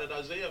talks about it.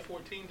 Isaiah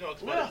 14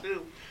 talks about it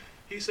too.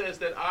 He says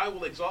that I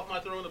will exalt my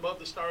throne above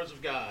the stars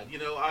of God.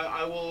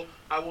 I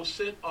will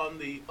sit on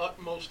the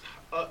utmost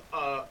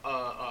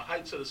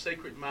heights of the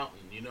sacred mountain.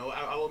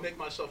 I will make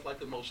myself like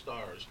the most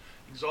stars.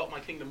 Exalt my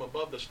kingdom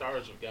above the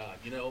stars of God.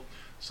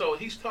 So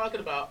he's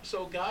talking about.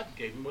 So God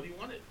gave him what he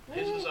wanted.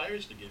 His desire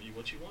is to give you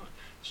what you want.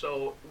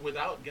 So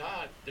without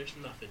God, there's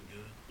nothing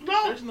good.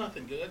 No. There's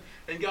nothing good.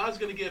 And God's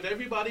going to give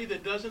everybody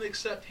that doesn't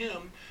accept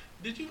him.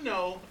 Did you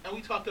know, and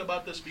we talked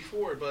about this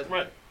before, but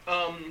right.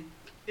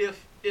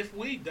 If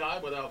we die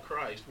without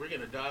Christ, we're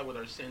going to die with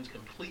our sins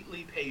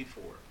completely paid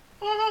for.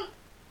 Uh-huh.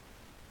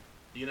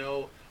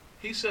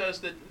 He says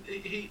that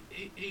he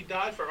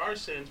died for our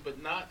sins, but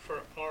not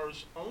for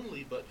ours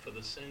only, but for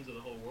the sins of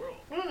the whole world.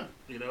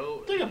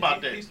 Think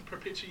about that. He's the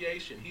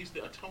propitiation. He's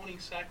the atoning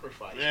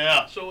sacrifice.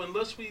 Yeah. So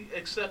unless we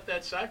accept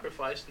that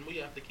sacrifice, then we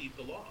have to keep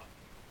the law.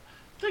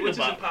 Which is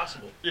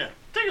impossible. Yeah,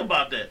 think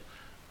about that.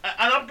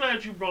 And I'm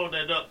glad you brought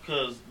that up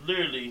because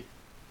literally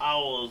I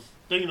was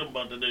thinking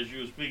about that as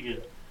you were speaking.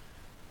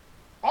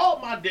 All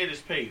my debt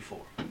is paid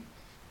for,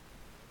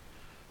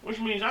 which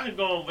means I can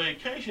go on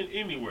vacation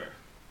anywhere.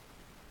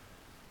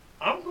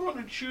 I'm going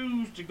to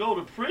choose to go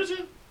to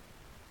prison,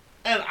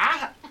 and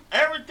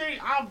everything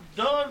I've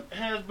done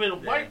has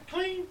been wiped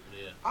clean.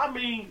 Yeah. I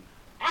mean,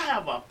 I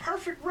have a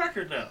perfect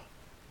record now.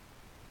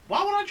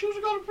 Why would I choose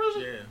to go to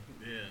prison?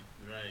 Yeah,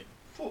 right.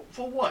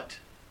 For what?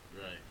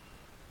 Right.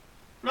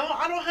 No,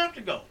 I don't have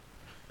to go.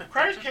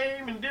 Christ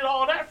came and did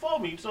all that for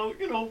me, so,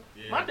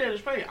 my debt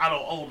is paid. I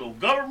don't owe no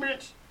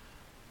governments,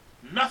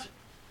 nothing.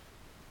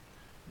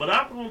 But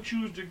I'm going to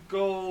choose to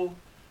go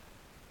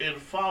and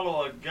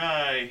follow a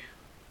guy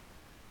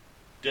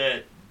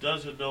that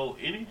doesn't know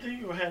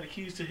anything or had the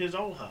keys to his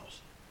own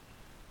house.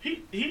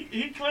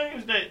 He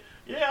claims that,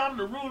 yeah, I'm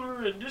the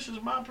ruler and this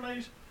is my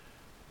place.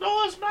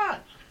 No, it's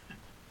not.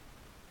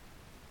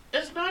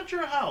 It's not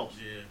your house.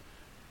 Yeah.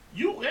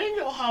 You and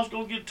your house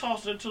gonna get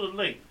tossed into the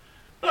lake.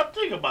 Now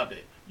think about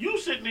that. You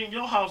sitting in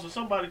your house and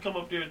somebody come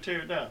up there and tear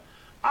it down.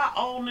 I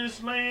own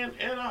this land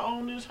and I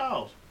own this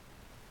house.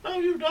 No,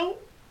 you don't.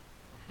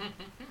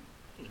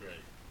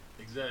 Right.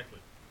 Exactly.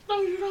 No,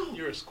 you don't.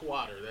 You're a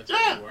squatter. That's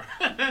what you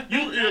are.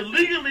 You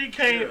illegally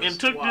came and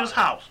took this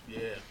house.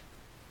 Yeah.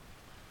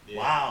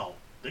 Wow.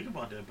 Think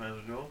about that,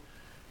 Pastor Joe.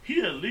 He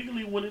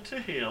illegally went into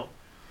hell,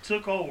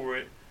 took over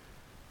it,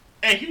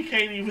 and he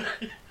can't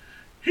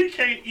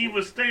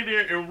even stay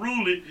there and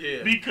rule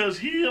it because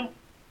him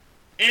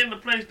and the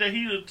place that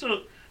he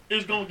took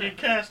is gonna get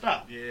cast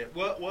out. Yeah.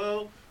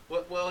 Well.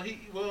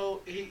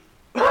 He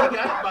got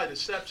it by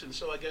deception.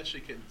 So I guess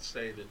you can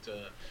say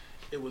that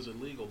it was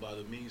illegal by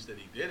the means that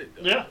he did it.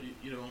 Though. Yeah.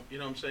 You know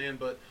what I'm saying.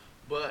 But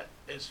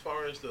as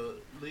far as the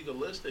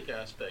legalistic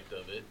aspect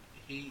of it,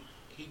 he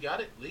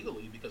got it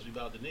legally because we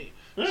bowed the knee.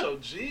 Yeah. So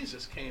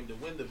Jesus came to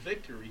win the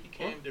victory. He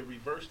came to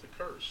reverse the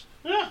curse.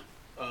 Yeah.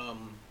 I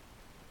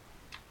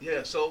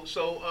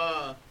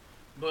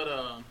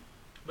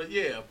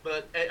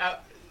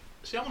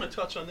want to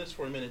touch on this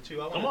for a minute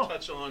too. I want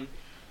to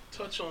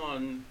touch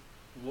on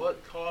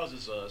what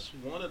causes us.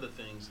 One of the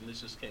things, and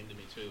this just came to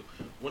me too.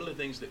 One of the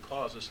things that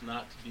cause us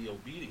not to be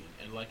obedient,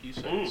 and like you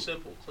said, it's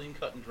simple, clean,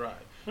 cut, and dry.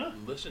 Yeah.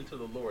 Listen to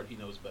the Lord; He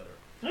knows better.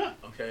 Yeah.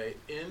 Okay.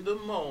 In the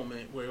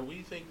moment where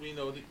we think we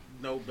know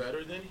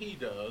better than He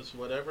does,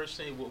 whatever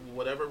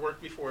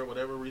worked before,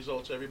 whatever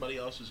results everybody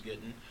else is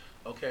getting.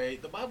 Okay.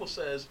 The Bible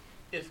says,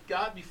 if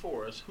God be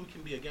for us, who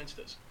can be against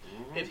us?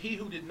 Mm-hmm. If He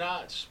who did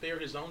not spare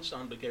His own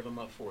Son but gave Him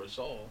up for us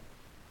all,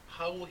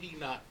 how will He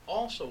not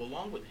also,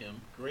 along with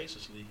Him,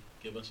 graciously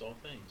give us all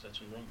things? That's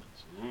in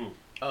Romans.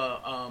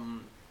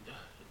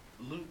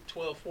 Luke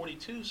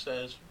 12:42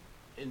 says,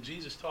 and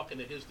Jesus talking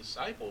to His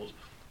disciples,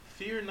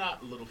 fear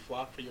not, little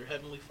flock, for your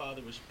heavenly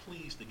Father is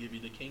pleased to give you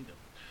the kingdom.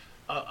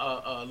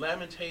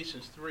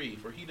 Lamentations 3,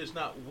 for He does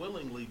not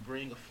willingly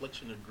bring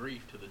affliction or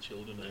grief to the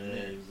children of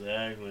men.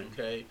 Exactly.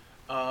 Okay.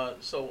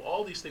 So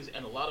all these things,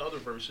 and a lot of other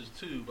verses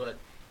too, but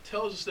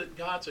tells us that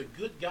God's a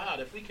good God.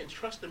 If we can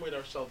trust Him with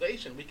our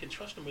salvation, we can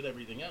trust Him with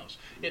everything else.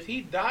 If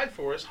He died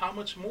for us, how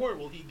much more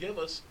will He give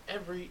us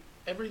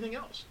everything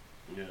else?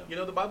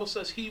 Yeah. The Bible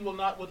says He will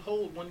not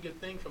withhold one good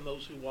thing from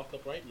those who walk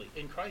uprightly.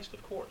 In Christ,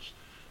 of course.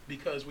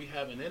 Because we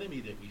have an enemy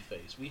that we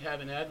face. We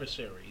have an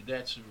adversary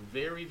that's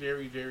very,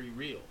 very, very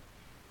real.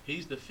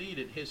 He's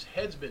defeated. His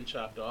head's been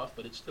chopped off,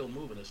 but it's still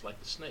moving. It's like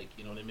the snake.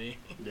 You know what I mean?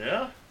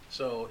 Yeah.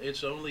 So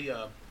it's only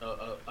a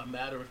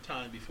matter of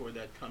time before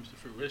that comes to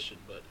fruition.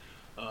 But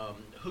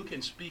who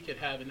can speak it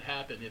having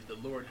happened if the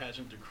Lord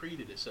hasn't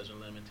decreed it? It says in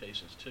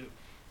Lamentations 2.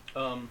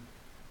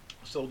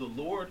 So the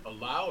Lord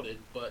allowed it,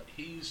 but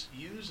He's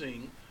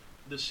using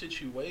the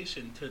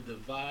situation to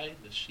divide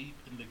the sheep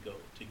and the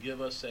goat, to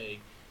give us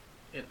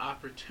an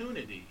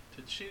opportunity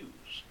to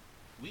choose.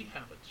 We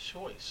have a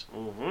choice.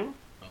 Mm-hmm.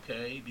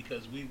 Okay?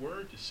 Because we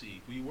were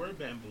deceived. We were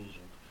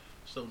bamboozled.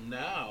 So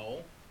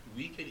now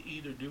we can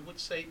either do what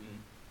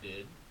Satan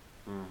did,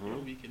 or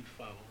we can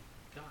follow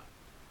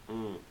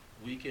God.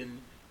 We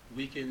can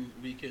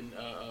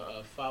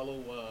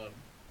follow.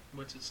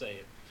 What's it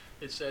say?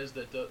 It says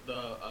that the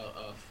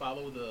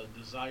follow the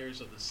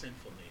desires of the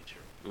sinful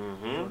nature. You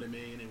know what I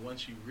mean? And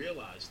once you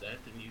realize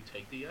that, then you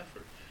take the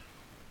effort.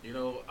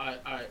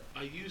 I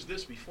used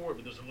this before,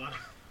 but there's a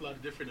lot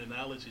of different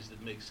analogies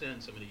that make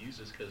sense. I'm going to use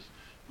this because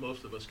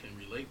most of us can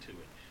relate to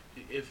it.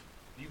 If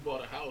you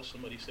bought a house,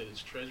 somebody said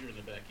it's treasure in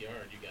the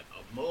backyard. You got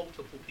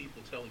multiple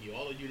people telling you,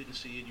 all of you didn't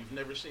see it. You've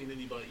never seen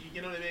anybody.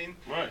 You know what I mean?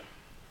 Right.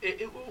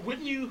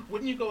 Wouldn't you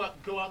go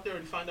out there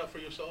and find out for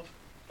yourself?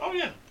 Oh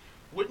yeah.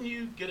 Wouldn't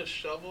you get a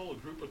shovel, a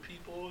group of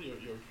people,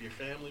 your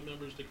family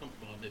members to come?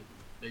 Well,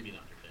 maybe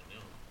not your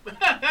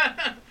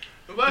family.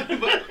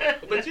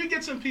 but you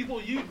get some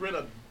people. You rent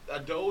a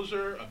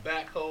dozer, a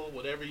backhoe,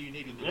 whatever you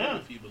need to do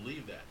if you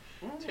believe that.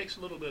 It takes a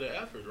little bit of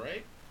effort,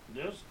 right?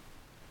 Yes.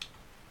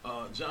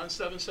 John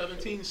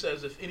 7:17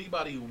 says, if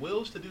anybody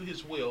wills to do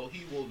his will,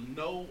 he will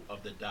know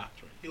of the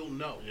doctrine. He'll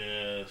know.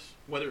 Yes.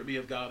 Whether it be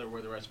of God or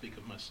whether I speak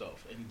of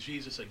myself. And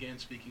Jesus, again,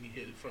 speaking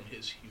from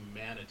his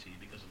humanity,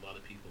 because a lot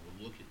of people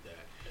will look at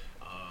that.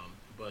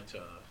 But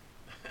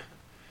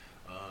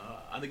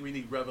I think we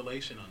need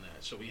revelation on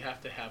that. So we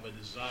have to have a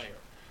desire.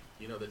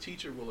 You know, the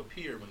teacher will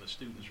appear when the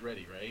student's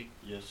ready, right?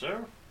 Yes,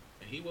 sir.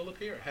 And he will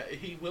appear.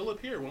 He will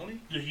appear, won't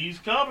he? He's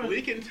coming.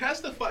 We can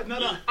testify.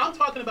 No, I'm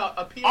talking about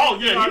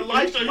appearing in our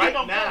life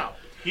right now.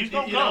 He's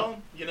going to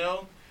come. You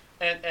know,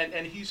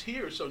 and he's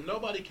here, so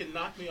nobody can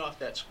knock me off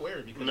that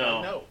square because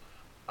I know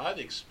I've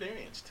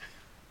experienced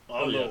the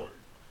Lord.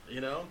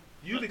 You know,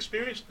 you've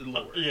experienced the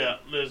Lord. Yeah,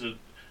 listen,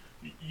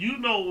 you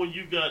know when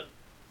you got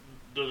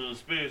the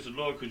experience of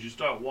the Lord because you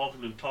start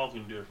walking and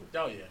talking different.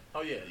 Oh yeah.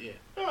 Yeah,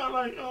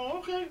 like, oh,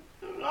 okay,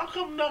 I'll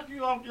come knock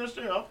you off just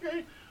there,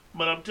 okay.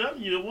 But I'm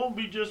telling you, it won't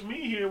be just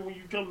me here when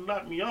you come to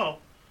knock me off.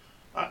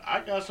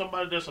 I got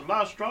somebody that's a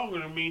lot stronger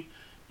than me,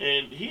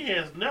 and he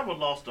has never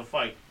lost a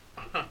fight.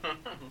 Come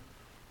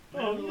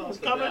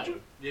at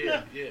you.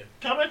 Yeah.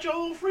 Come at your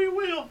own free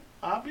will.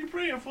 I'll be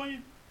praying for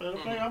you. But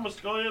okay, I'm going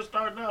to go ahead and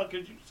start now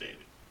because you said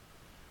it.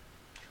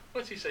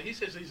 What's he say? He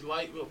says these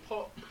light,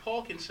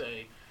 Paul can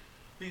say,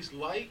 these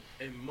light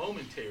and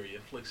momentary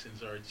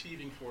afflictions are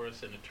achieving for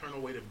us an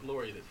eternal weight of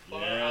glory that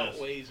far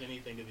outweighs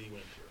anything that he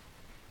went through.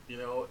 You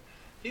know,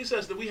 he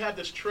says that we have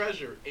this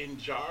treasure in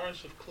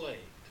jars of clay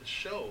to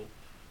show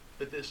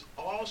that this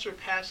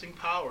all-surpassing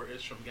power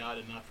is from God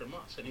and not from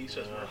us. And he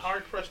says we're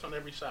hard-pressed on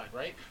every side,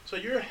 right? So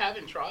you're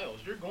having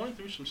trials. You're going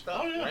through some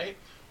stuff, right?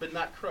 But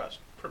not crushed.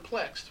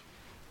 Perplexed.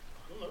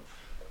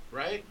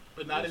 Right?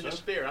 But not in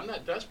despair. I'm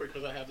not desperate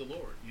because I have the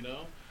Lord, you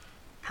know?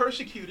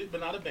 Persecuted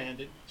but not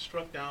abandoned.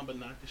 Struck down but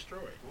not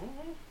destroyed.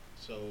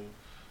 So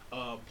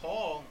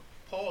Paul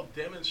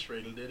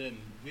demonstrated it, and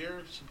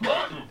we're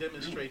supposed to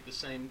demonstrate the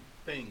same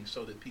thing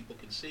so that people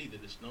can see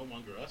that it's no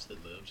longer us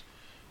that lives,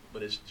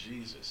 but it's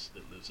Jesus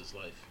that lives his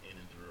life in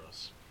and through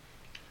us.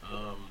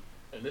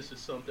 And this is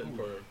something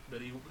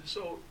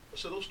so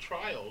those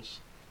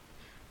trials,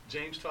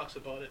 James talks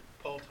about it,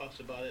 Paul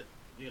talks about it,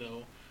 you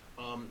know.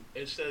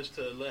 It says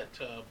to let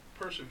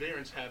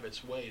perseverance have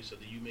its way so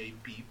that you may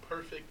be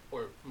perfect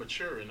or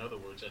mature, in other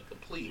words, and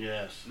complete,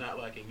 not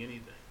lacking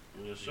anything.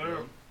 Yes,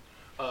 sir.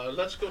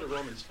 Let's go to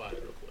Romans 5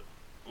 real quick.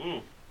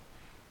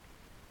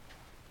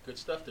 Good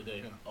stuff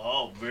today, huh?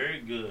 Oh, very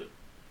good.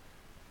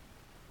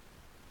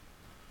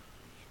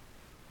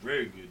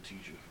 Very good,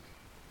 teacher.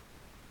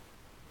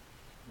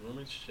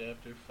 Romans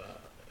chapter 5,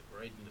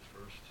 right in the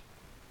first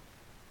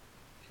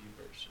few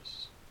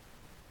verses.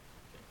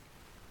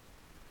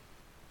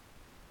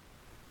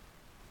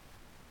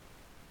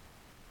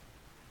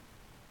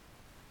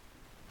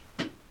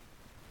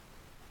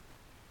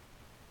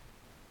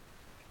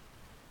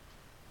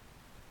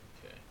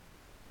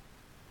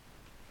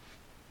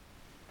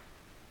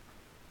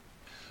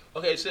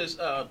 Okay, it says,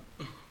 let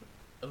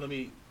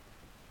me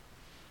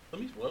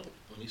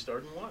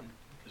start in 1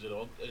 because it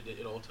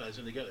all ties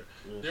in together.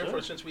 Yes,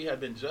 therefore, since we have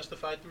been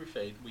justified through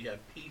faith, we have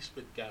peace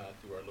with God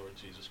through our Lord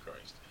Jesus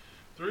Christ,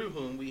 through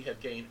whom we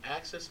have gained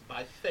access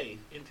by faith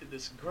into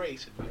this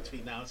grace in which we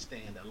now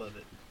stand. I love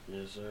it.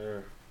 Yes,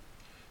 sir.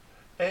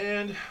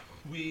 And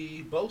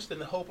we boast in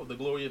the hope of the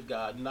glory of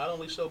God. Not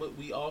only so, but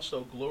we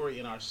also glory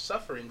in our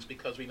sufferings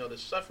because we know that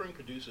suffering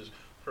produces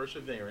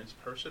perseverance,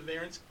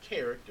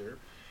 character,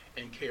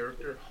 and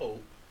character,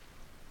 hope.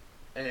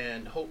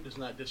 And hope does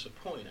not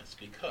disappoint us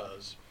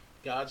because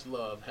God's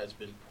love has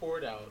been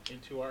poured out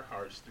into our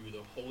hearts through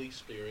the Holy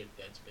Spirit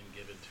that's been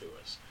given to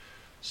us.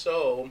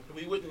 So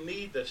we wouldn't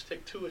need the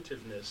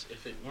stick-to-itiveness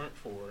if it weren't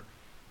for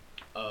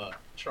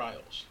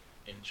trials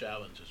and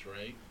challenges,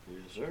 right?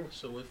 Yes, sir.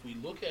 So if we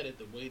look at it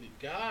the way that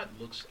God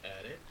looks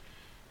at it,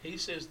 he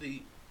says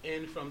the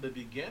end from the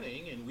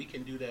beginning, and we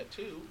can do that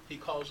too. He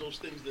calls those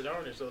things that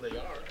aren't as though they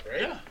are,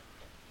 right? Yeah.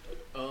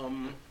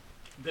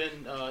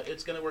 Then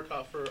it's going to work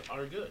out for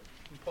our good.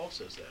 And Paul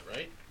says that,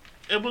 right?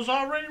 It was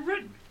already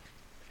written.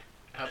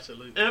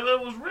 Absolutely.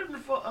 It was written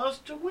for us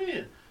to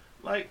win.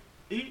 Like,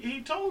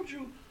 he told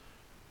you.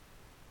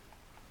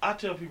 I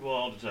tell people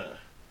all the time.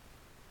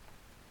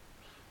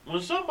 When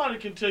somebody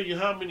can tell you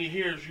how many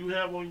hairs you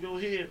have on your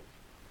head,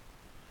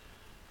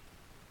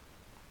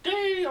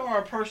 they are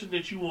a person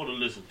that you want to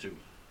listen to.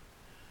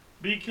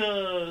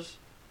 Because,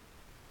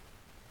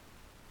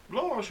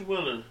 Lord's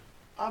willing,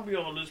 I'll be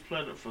on this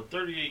planet for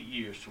 38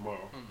 years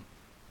tomorrow.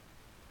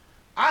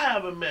 I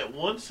haven't met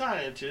one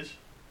scientist,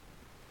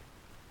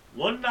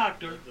 one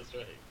doctor. That's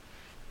right.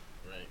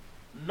 Right.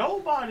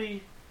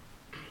 Nobody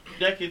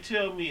that can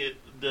tell me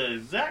the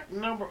exact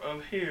number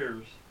of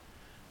hairs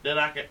that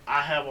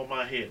I have on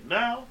my head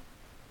now,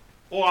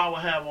 or I will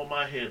have on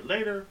my head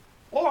later,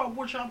 or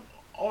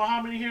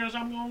how many hairs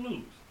I'm gonna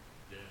lose.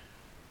 Yeah.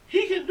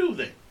 He can do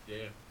that.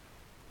 Yeah.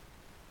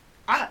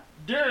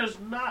 There is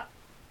not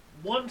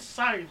one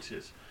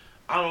scientist.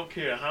 I don't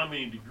care how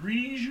many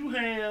degrees you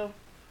have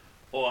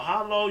or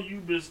how long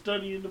you've been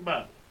studying the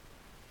Bible.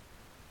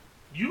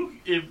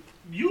 If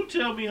you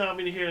tell me how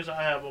many hairs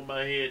I have on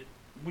my head,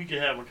 we can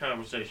have a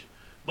conversation.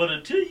 But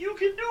until you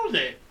can do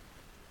that,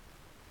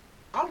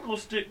 I'm going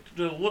to stick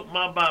to what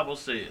my Bible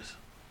says.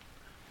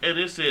 And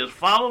it says,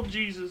 follow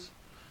Jesus,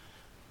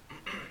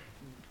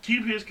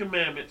 keep his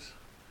commandments,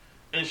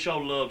 and show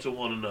love to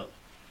one another.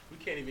 We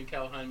can't even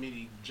count how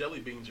many jelly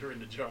beans are in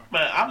the jar.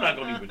 Man, I'm not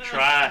going to even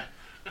try.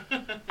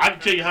 I can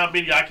tell you how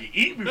many I can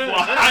eat before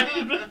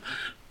I...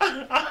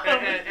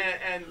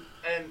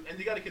 And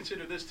you got to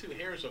consider this too.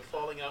 Hairs are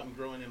falling out and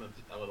growing in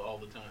all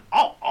the time.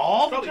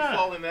 All the Probably time.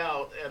 falling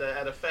out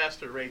at a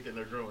faster rate than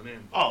they're growing in.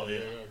 Oh yeah.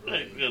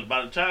 Because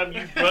by the time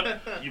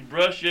you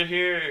brush your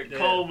hair and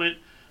comb it,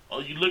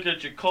 or you look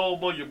at your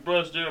comb or your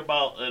brush, there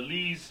about at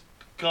least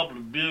a couple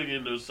of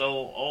billion or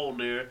so on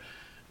there.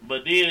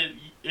 But then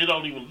it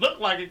don't even look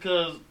like it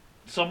because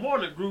some more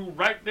that grew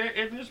right there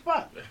in this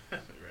spot.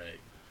 Right.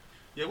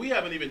 Yeah, we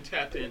haven't even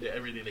tapped into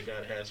everything that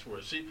God has for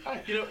us. See,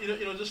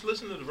 just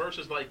listen to the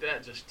verses like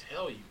that. Just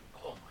tell you,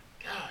 oh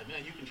my God,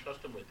 man, you can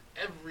trust Him with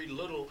every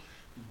little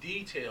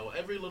detail,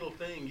 every little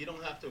thing. You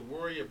don't have to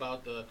worry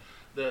about the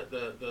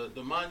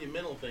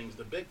monumental things,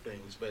 the big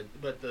things,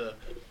 but the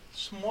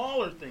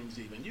smaller things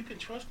even. You can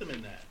trust Him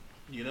in that.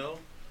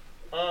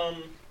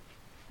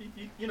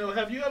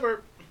 Have you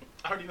ever?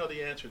 I already know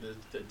the answer to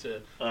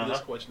this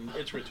question.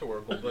 It's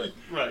rhetorical, but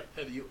right.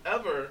 Have you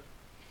ever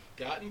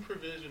gotten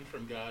provision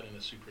from God in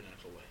a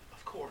supernatural way?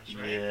 Of course,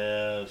 right?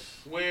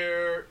 Yes.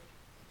 Where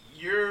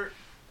you're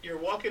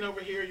walking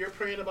over here, you're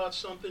praying about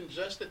something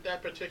just at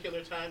that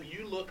particular time,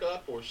 you look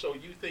up, or so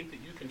you think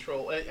that you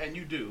control, and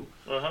you do,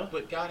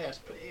 but God has,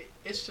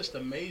 it's just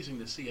amazing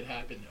to see it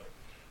happen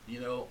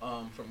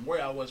though. From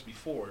where I was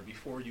before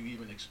you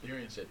even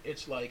experience it,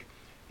 it's like,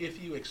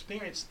 if you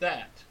experience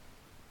that,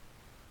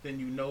 then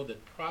you know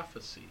that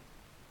prophecy,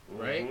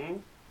 right,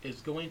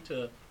 is going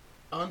to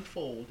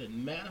unfold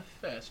and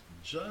manifest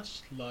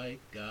just like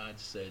God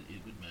said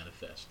it would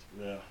manifest.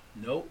 Yeah.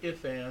 No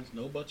ifs, ands,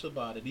 no buts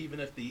about it. Even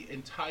if the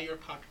entire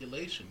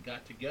population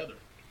got together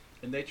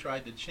and they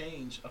tried to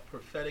change a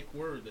prophetic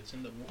word that's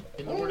in the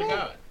Word of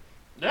God.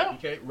 Yeah.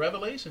 Okay.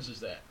 Revelations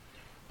is that.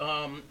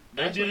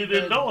 They did it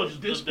in Noah's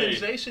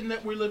dispensation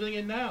that we're living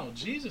in now.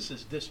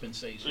 Jesus'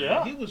 dispensation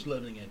that He was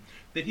living in,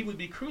 that He would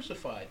be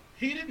crucified.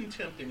 He didn't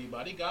tempt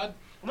anybody. God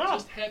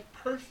just had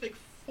perfect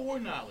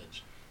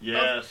foreknowledge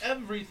of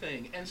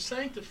everything, and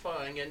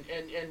sanctifying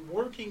and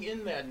working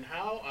in that. And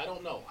how? I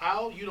don't know.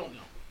 How? You don't know.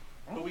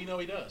 But we know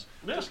He does.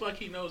 Yeah. Just like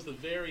He knows the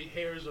very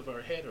hairs of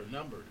our head are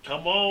numbered.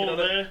 Come on,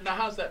 man. Now,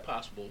 how's that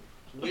possible?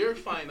 We're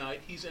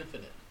finite. He's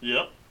infinite.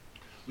 Yep.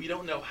 We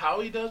don't know how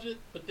He does it,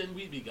 but then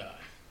we be God.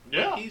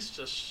 Yeah. But He's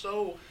just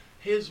so,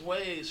 His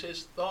ways,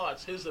 His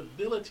thoughts, His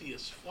ability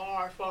is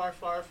far, far,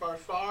 far, far,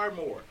 far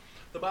more.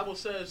 The Bible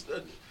says,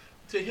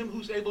 to Him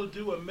who's able to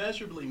do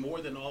immeasurably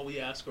more than all we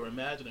ask or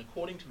imagine,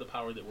 according to the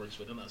power that works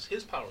within us,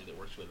 His power that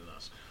works within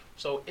us.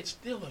 So it's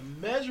still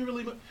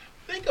immeasurably.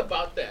 Think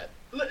about that.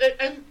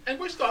 And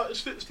we're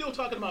still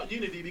talking about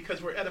unity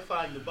because we're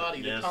edifying the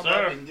body to come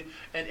up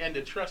and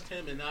to trust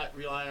Him and not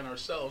rely on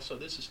ourselves. So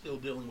this is still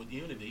dealing with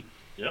unity.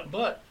 Yep.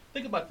 But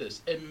think about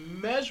this.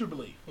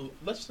 Immeasurably.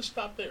 Let's just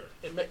stop there.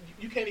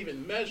 You can't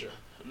even measure.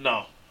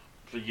 No.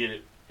 Forget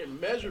it.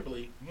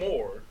 Immeasurably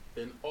more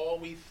than all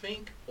we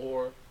think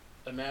or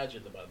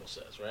imagine, the Bible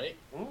says, right?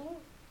 Mm-hmm.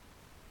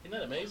 Isn't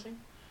that amazing?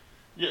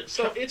 Yeah,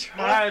 so it's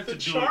off the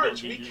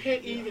charts. We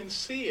can't even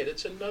see it.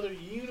 It's another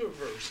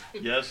universe.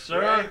 Yes,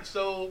 sir. Right?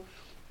 So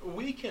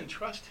we can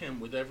trust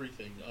Him with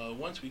everything.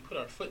 Once we put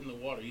our foot in the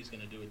water, He's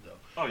going to do it, though.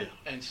 Oh, yeah.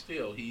 And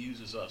still, He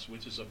uses us,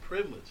 which is a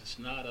privilege. It's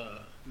not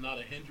a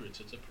hindrance.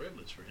 It's a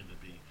privilege for Him to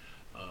be,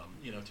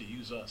 to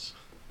use us.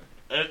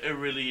 It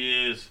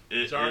really is.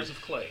 Jars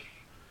of clay.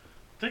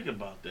 Think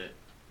about that.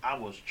 I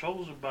was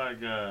chosen by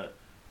God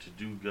to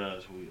do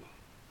God's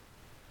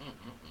will.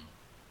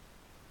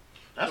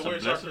 That's so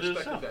where's a our blessing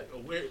perspective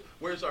at?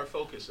 Where's our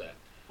focus at?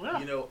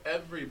 Yeah.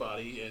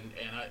 Everybody,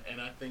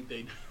 and I think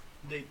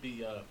they'd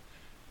be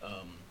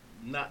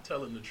not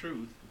telling the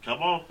truth.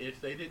 Come on.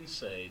 If they didn't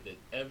say that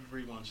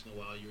every once in a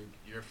while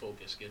your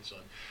focus gets on,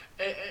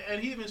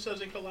 and He even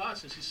says in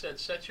Colossians, He said,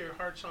 "Set your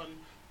hearts on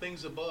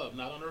things above,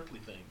 not on earthly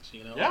things."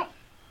 Yeah.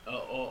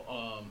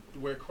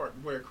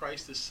 Where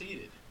Christ is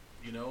seated.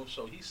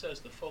 So He says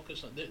the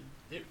focus on.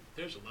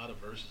 There's a lot of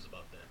verses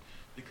about that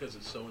because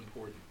it's so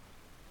important.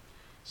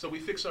 So we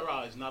fix our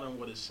eyes not on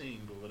what is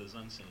seen, but what is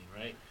unseen,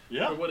 right?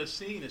 Yeah. For what is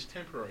seen is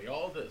temporary,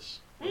 all this.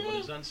 But what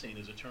is unseen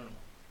is eternal.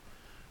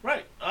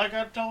 Right. Like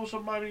I told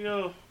somebody,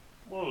 what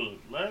was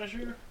it, last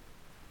year?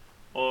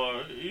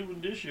 Or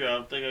even this year,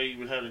 I think I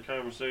even had a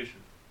conversation.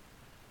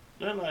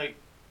 They're like,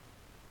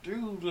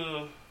 dude,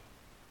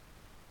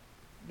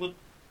 with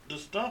the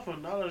stuff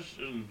and knowledge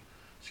and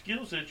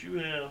skills that you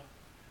have,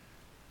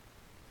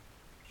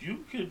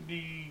 you could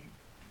be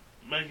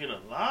making a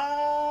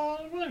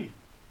lot of money.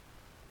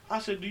 I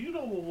said, do you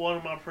know what one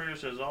of my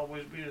prayers has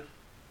always been?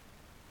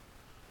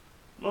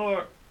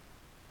 Lord,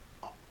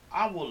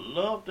 I would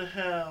love to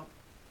have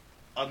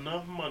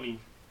enough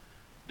money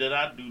that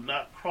I do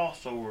not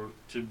cross over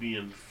to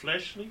being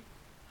fleshly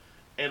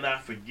and I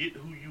forget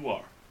who you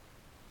are.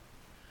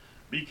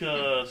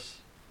 Because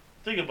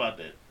Think about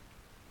that.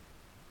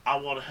 I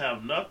want to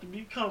have enough to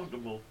be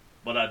comfortable,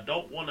 but I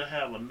don't want to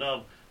have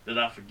enough that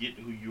I forget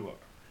who you are.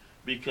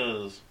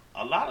 Because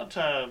a lot of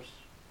times,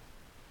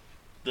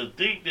 the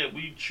thing that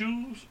we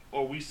choose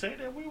or we say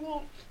that we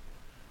want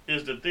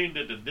is the thing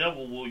that the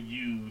devil will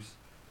use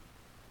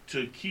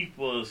to keep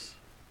us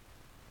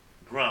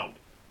grounded,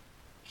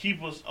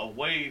 keep us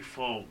away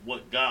from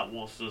what God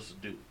wants us to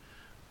do.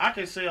 I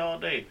can say all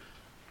day,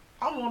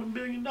 I want $1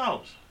 million.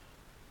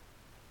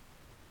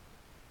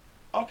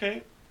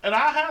 Okay, and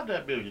I have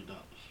that $1 million.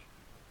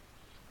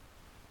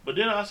 But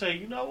then I say,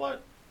 you know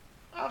what?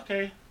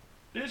 Okay,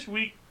 this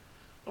week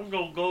I'm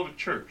going to go to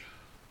church.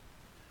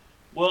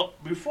 Well,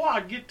 before I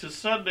get to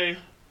Sunday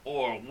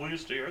or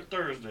Wednesday or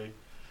Thursday,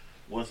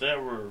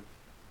 whatever,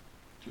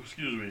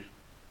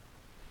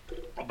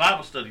 a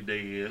Bible study day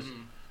is,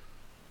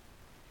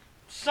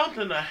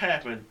 something that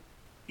happened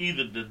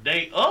either the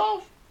day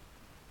of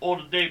or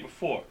the day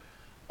before.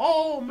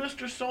 Oh,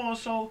 Mr.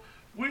 So-and-so,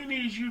 we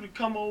need you to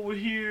come over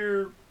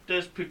here,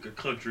 let's pick a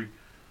country,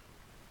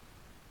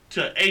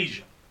 to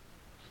Asia.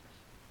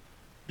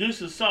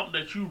 This is something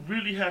that you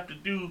really have to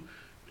do,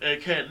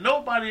 and can't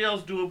nobody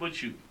else do it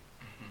but you.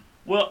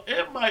 Well,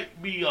 it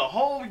might be a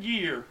whole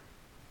year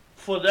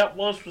for that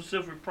one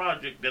specific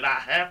project that I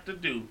have to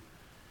do.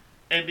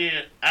 And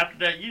then after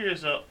that year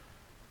is up,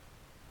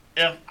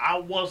 if I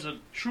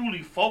wasn't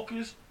truly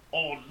focused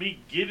on me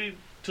getting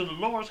to the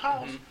Lord's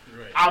house,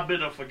 right, I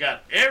better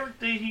forgot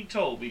everything he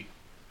told me.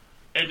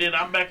 And then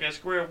I'm back at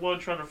square one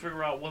trying to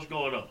figure out what's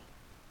going on.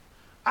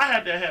 I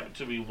had that happen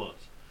to me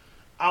once.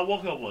 I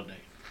woke up one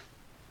day.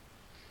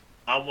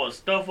 I was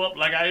stuff up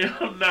like I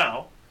am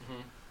now.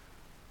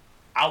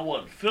 I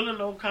wasn't feeling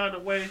no kind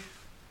of way.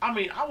 I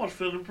mean, I was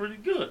feeling pretty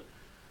good.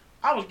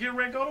 I was getting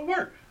ready to go to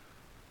work.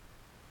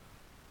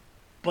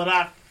 But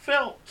I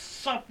felt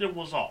something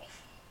was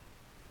off.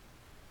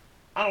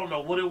 I don't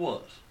know what it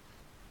was.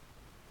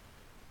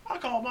 I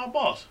called my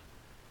boss.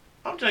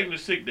 I'm taking a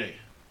sick day.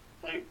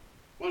 Like,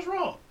 what's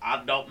wrong?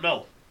 I don't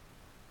know.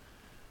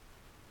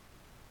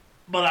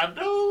 But I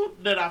knew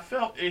that I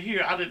felt in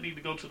here I didn't need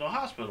to go to the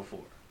hospital for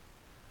it.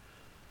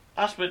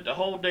 I spent the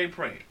whole day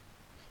praying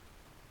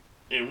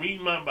and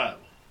reading my Bible.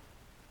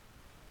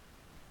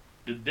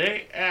 The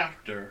day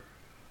after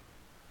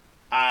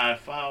I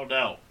found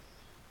out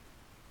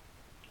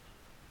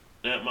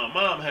that my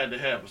mom had to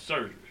have a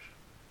surgery,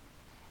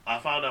 I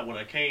found out when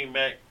I came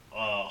back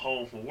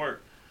home from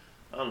work.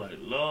 I'm like,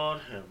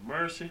 Lord have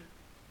mercy.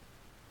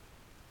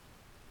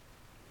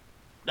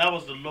 That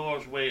was the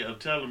Lord's way of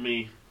telling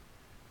me,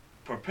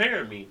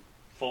 prepare me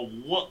for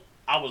what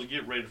I was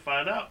getting ready to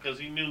find out, because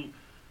he knew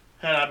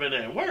had I been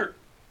at work,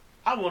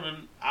 I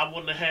wouldn't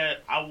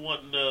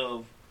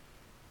have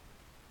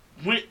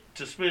went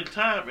to spend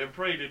time and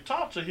pray to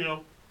talk to him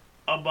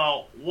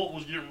about what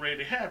was getting ready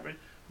to happen,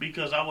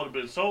 because I would have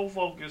been so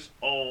focused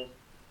on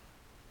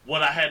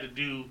what I had to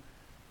do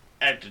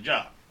at the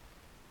job.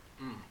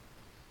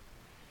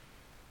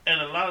 And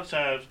a lot of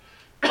times,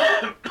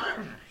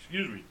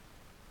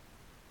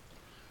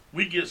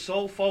 we get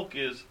so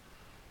focused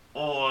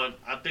on,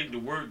 I think the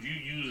word you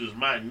use is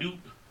minute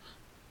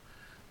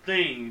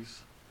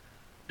things,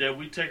 that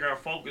we take our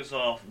focus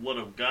off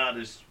what God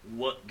is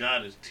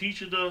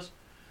teaching us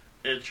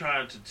and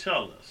trying to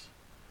tell us.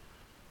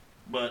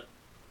 But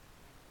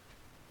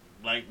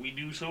like we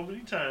do so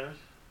many times,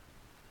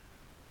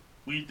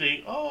 we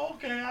think, oh,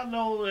 okay, I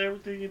know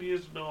everything it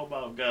is to know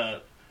about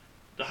God.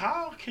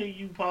 How can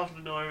you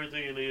possibly know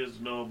everything it is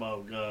to know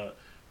about God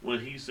when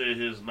he said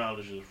his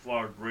knowledge is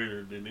far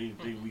greater than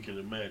anything we can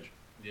imagine?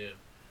 Yeah.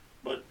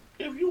 But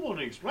if you want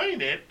to explain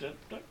that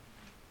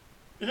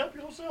help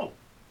yourself.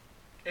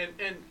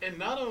 And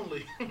not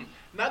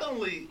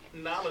only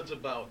knowledge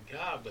about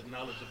God, but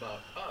knowledge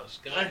about us.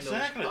 God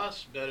Exactly. knows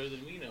us better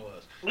than we know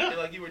us. Yeah. And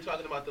like you were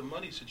talking about the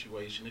money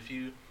situation. If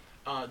you,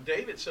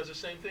 David says the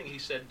same thing. He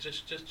said,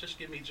 just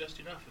give me just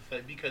enough.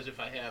 Because if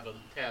I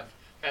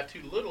have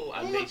too little,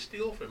 I may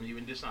steal from you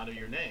and dishonor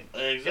your name.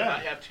 Exactly. If I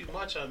have too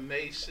much, I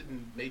may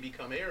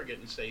become arrogant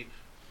and say,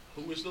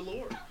 who is the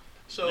Lord?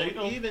 So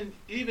even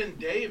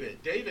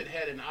David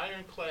had an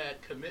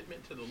ironclad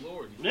commitment to the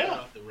Lord and fell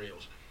off the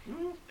rails.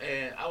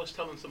 And I was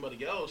telling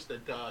somebody else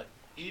that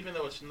even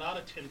though it's not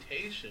a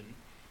temptation,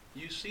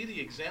 you see the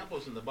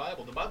examples in the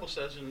Bible. The Bible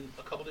says in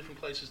a couple different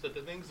places that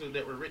the things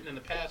that were written in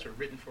the past are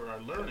written for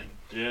our learning.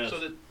 Yes. So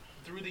that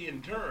through the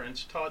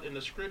endurance taught in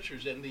the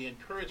scriptures and the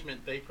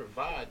encouragement they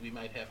provide, we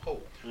might have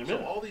hope. Amen.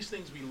 So all these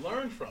things we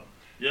learn from.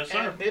 Yes,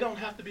 sir. And they don't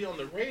have to be on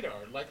the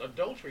radar. Like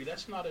adultery,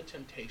 that's not a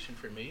temptation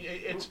for me.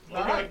 It's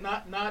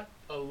not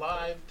a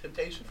live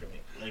temptation for me.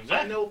 Exactly.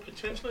 I know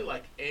potentially,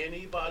 like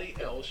anybody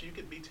else, you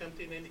could be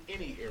tempted in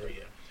any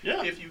area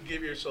if you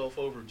give yourself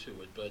over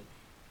to it. But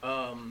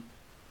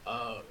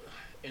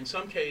in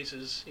some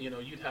cases,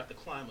 you'd have to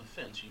climb a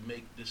fence. You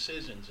make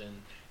decisions,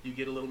 and you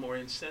get a little more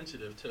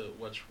insensitive to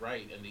what's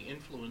right, and the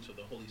influence of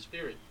the Holy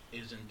Spirit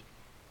isn't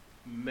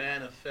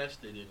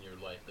manifested in your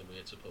life the way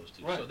it's supposed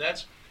to. Right. So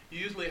that's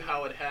usually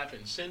how it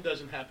happens. Sin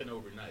doesn't happen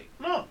overnight.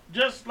 No,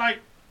 just like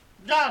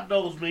God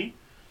knows me.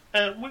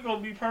 And we're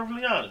going to be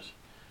perfectly honest.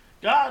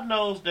 God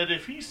knows that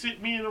if he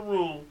sit me in a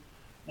room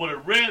with a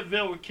red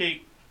velvet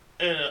cake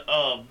and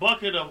a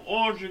bucket of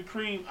orange and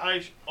cream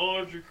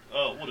orange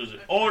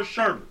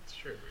sherbet.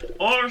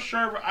 Orange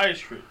sherbet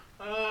ice cream.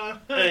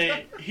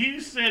 And he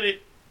said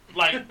it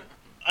like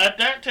at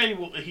that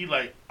table, and he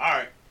like, all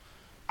right,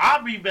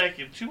 I'll be back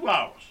in 2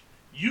 hours.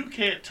 You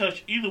can't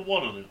touch either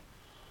one of them.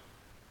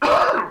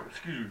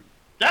 Excuse me.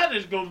 That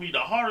is going to be the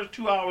hardest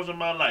 2 hours of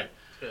my life.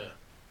 Yeah.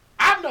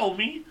 I know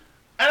me,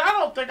 and I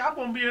don't think I'm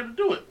going to be able to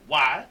do it.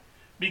 Why?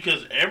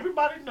 Because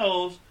everybody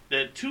knows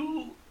that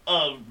two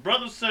of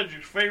Brother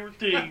Cedric's favorite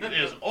things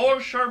is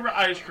orange sherbet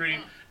ice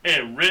cream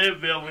and red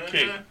velvet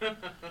cake.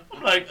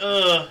 I'm like,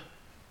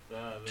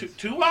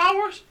 2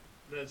 hours?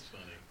 That's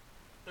funny.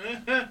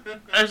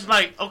 It's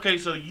like, okay,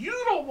 so you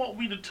don't want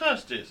me to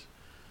touch this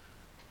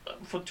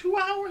for 2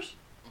 hours?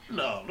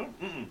 No.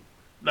 Mm-mm.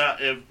 Now,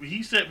 if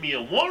he set me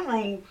in one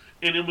room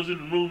and it was in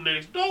the room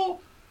next door,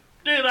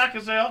 then I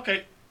can say,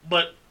 okay,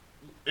 but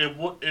it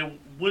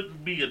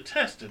wouldn't be a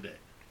test of that.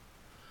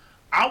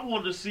 I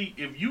want to see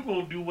if you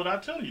going to do what I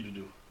tell you to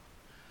do.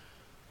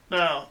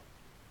 Now,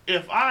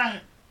 if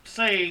I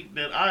say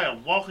that I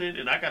am walking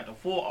and I got the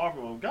full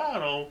armor of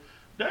God on,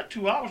 that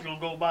 2 hours going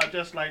to go by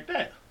just like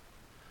that.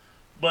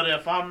 But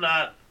if I'm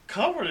not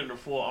covered in the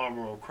full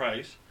armor of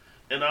Christ,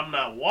 and I'm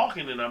not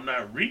walking and I'm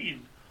not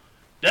reading,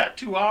 that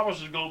 2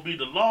 hours is going to be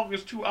the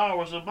longest 2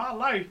 hours of my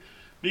life,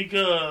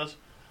 because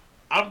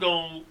I'm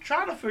going to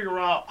try to figure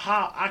out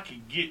how I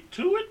can get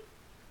to it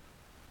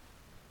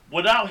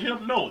without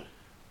him knowing.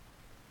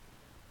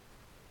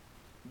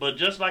 But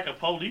just like a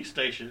police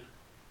station,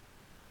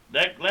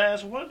 that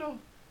glass window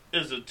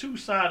is a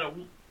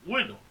two-sided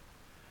window.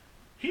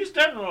 He's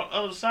standing on the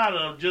other side of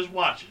them just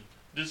watching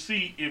to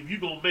see if you're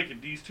going to make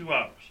it these 2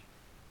 hours.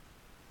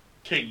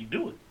 Can you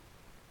do it?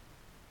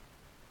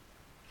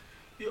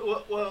 Yeah,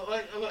 well,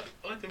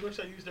 like the verse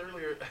I used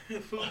earlier,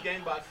 food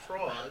gained by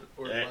fraud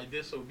or by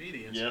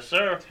disobedience, yes,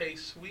 sir,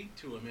 tastes sweet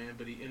to a man,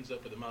 but he ends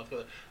up with a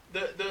mouthful.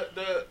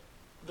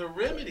 The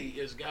remedy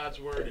is God's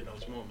word in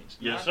those moments.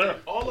 Yes, sir.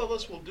 All of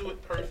us will do it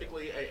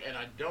perfectly, and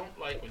I don't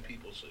like when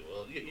people say,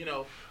 well,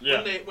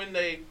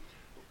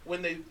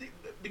 when they,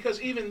 because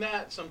even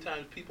that,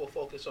 sometimes people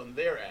focus on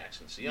their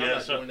actions. See, I'm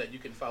not doing that, you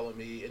can follow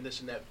me, and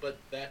this and that, but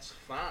that's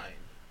fine.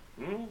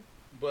 Mm-hmm.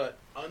 But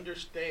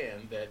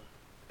understand that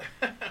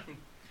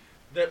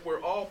that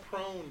we're all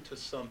prone to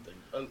something,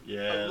 a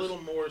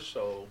little more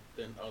so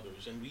than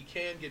others, and we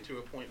can get to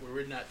a point where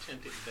we're not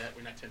tempted with that,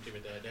 we're not tempted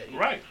with that.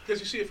 Right. Because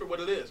you see it for what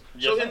it is.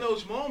 Yes, so in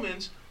those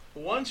moments,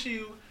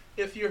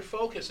 if you're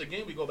focused,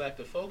 again, we go back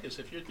to focus.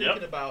 If you're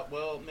thinking about,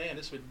 well, man,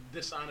 this would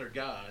dishonor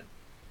God,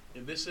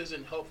 and this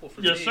isn't helpful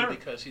for me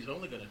because he's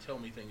only going to tell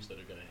me things that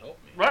are going to help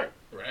me. Right.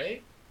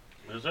 Right?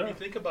 Yes, sir. You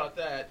think about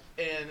that,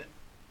 and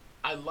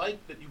I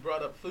like that you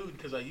brought up food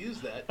because I use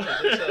that.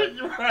 It's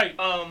You're right.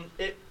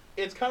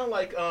 It's kind of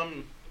like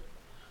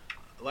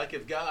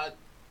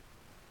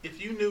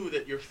if you knew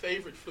that your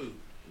favorite food,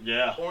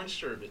 orange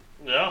sherbet,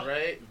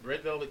 right,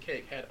 red velvet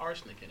cake, had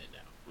arsenic in it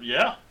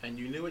now, and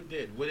you knew it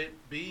did, would it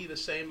be the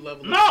same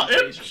level of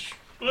temptation?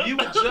 You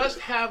would just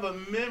have a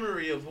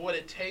memory of what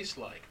it tastes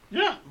like.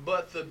 Yeah.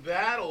 But the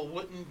battle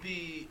wouldn't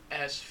be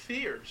as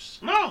fierce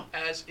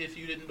as if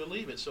you didn't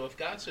believe it. So if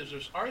God says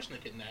there's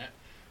arsenic in that,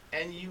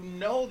 and you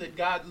know that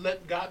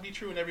let God be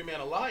true and every man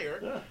a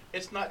liar,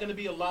 it's not going to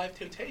be a live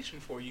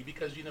temptation for you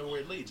because you know where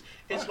it leads.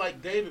 It's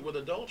like David with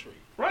adultery.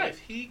 Right. If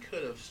he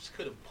could have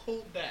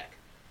pulled back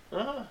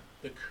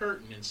the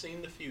curtain and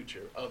seen the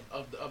future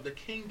of the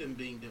kingdom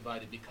being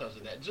divided because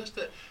of that, just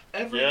a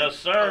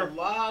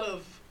lot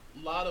of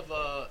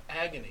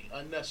agony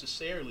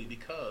unnecessarily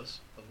because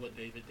of what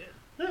David did.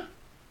 Yeah.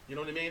 You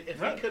know what I mean? If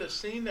he could have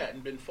seen that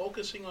and been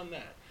focusing on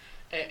that,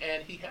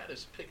 and he had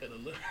his pick of the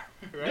litter,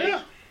 right?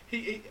 Yeah.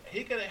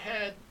 He could have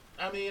had,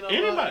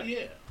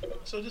 anybody.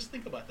 So just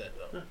think about that,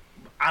 though.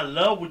 I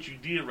love what you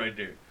did right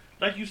there.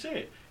 Like you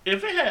said,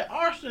 if it had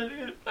arsenic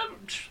in it,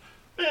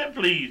 man,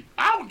 please,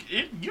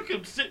 you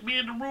can sit me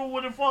in the room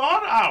with it for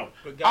 100 hours.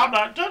 But I'm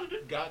not touching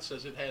it. God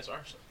says it has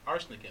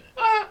arsenic in it.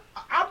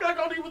 I'm not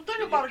going to even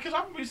think about it because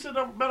I'm going to be sitting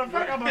up. Matter of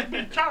fact, I'm going to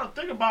be trying to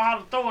think about how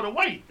to throw it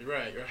away.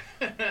 Right.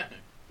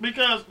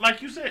 Because,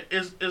 like you said,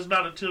 it's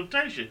not a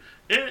temptation.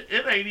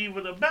 It ain't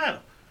even a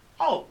battle.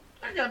 Oh,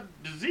 I got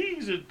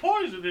disease and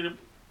poison in it.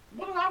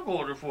 What am I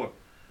going there for?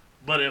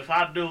 But if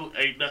I do,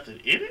 ain't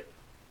nothing in it.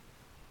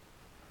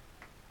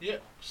 Yeah.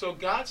 So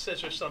God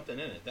says there's something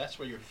in it. That's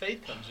where your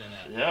faith comes in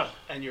at. Yeah.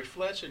 And your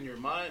flesh and your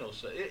mind will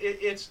say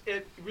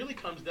it really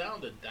comes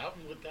down to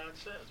doubting what God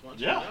says. Once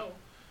you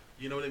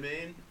know what I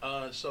mean.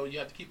 So you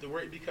have to keep the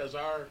word because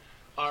our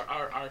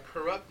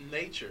corrupt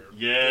nature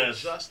will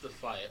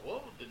justify it.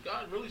 Well, did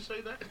God really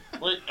say that?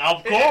 Well,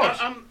 of course.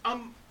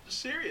 I'm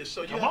serious.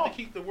 So you have to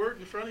keep the word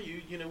in front of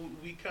you. You know,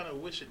 we kind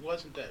of wish it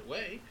wasn't that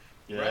way,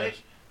 right?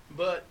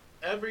 But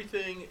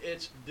everything,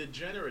 it's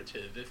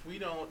degenerative. If we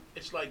don't,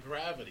 it's like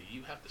gravity.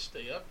 You have to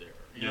stay up there.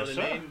 You know what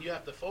I mean? You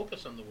have to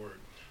focus on the word.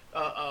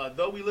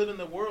 Though we live in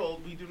the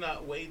world, we do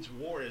not wage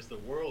war as the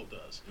world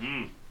does.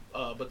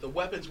 But the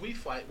weapons we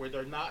fight, where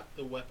they're not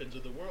the weapons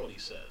of the world, he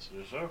says.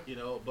 Yes, sir.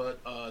 But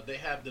they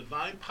have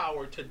divine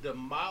power to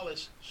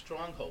demolish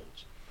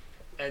strongholds,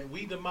 and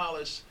we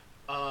demolish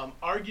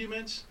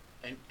arguments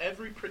and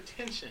every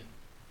pretension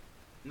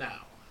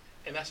now.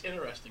 And that's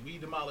interesting. We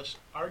demolish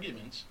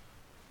arguments,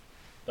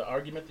 the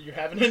argument that you're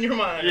having in your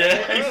mind.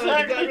 Yeah,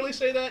 exactly. Did I really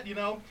say that?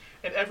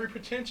 And every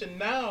pretension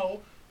now.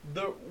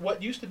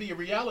 What used to be a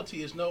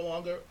reality is no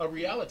longer a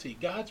reality.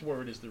 God's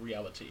word is the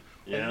reality,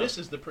 and this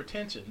is the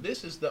pretension.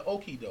 This is the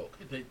okie doke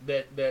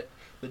that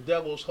the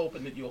devil's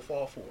hoping that you'll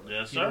fall for.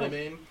 Yes, you know what I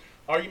mean?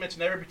 Arguments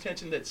and every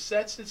pretension that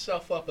sets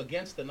itself up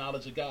against the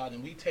knowledge of God,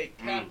 and we take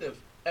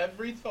captive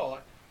every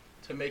thought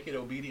to make it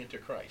obedient to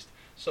Christ.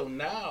 So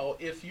now,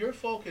 if your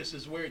focus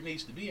is where it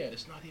needs to be at,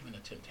 it's not even a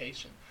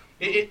temptation.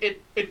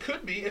 It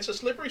could be. It's a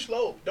slippery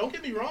slope. Don't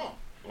get me wrong.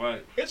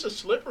 Right. It's a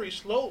slippery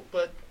slope,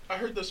 but I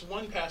heard this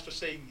one pastor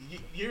say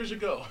years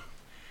ago,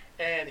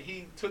 and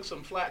he took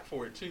some flack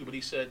for it too, but he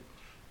said,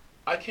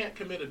 I can't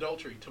commit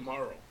adultery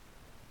tomorrow.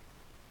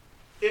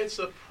 It's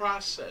a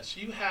process.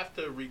 You have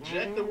to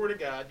reject the word of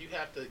God. You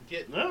have to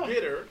get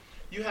bitter.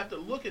 You have to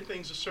look at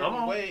things a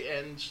certain way,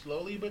 and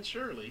slowly but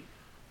surely,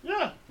 you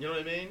know what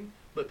I mean?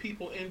 But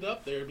people end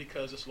up there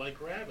because it's like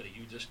gravity.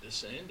 You just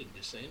descend and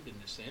descend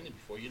and descend, and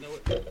before you know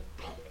it, boom,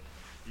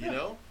 you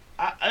know?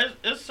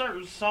 It's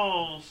certain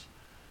songs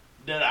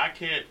that I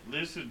can't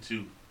listen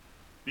to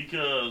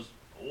because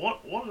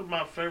one of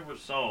my favorite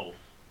songs,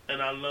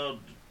 and I love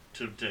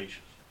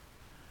Temptations.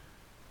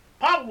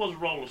 Papa was a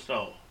Rolling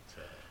Stone.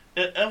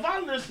 If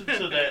I listen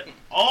to that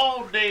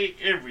all day,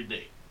 every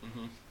day,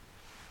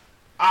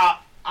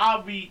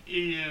 I'll be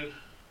in.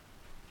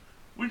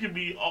 We could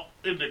be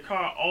in the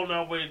car on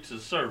our way to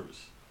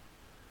service,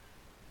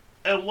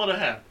 and what'll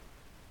happen?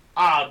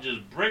 I'll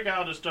just break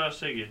out and start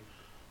singing.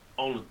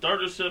 On the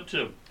 3rd of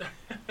September.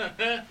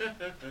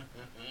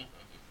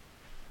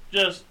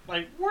 Just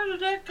like, where did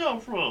that come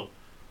from?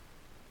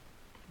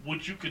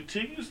 What you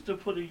continues to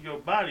put in your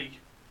body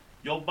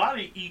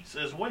eats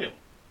as well.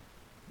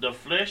 The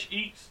flesh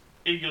eats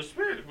and your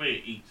spirit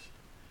man eats.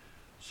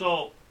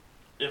 So,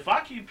 if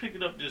I keep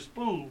picking up this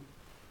spoon,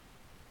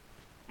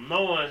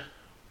 knowing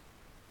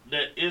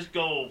that it's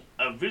going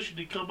to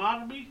eventually come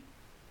out of me,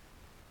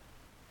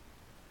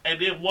 and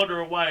then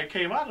wondering why it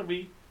came out of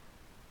me,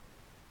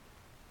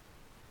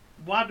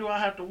 why do I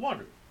have to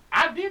wonder?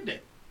 I did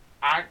that.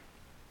 I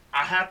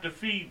have to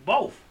feed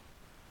both.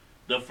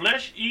 The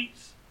flesh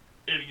eats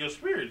and your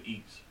spirit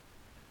eats.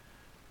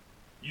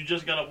 You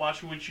just gotta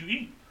watch what you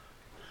eat.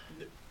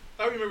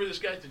 I remember this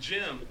guy at the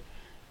gym.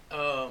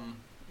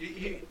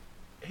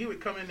 He would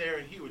come in there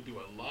and he would do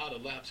a lot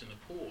of laps in the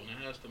pool, and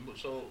I asked him,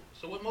 so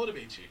what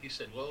motivates you? He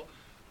said, well,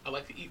 I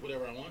like to eat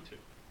whatever I want to.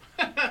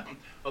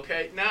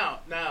 Okay,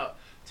 now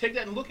take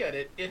that and look at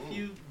it. If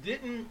you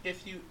didn't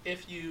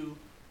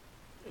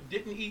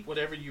eat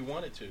whatever you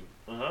wanted to,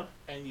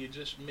 and you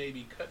just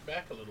maybe cut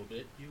back a little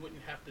bit, you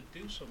wouldn't have to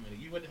do so many.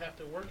 You wouldn't have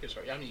to work as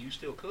hard. I mean, you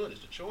still could.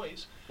 It's a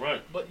choice.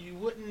 Right. But you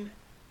wouldn't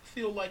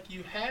feel like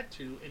you had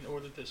to in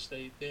order to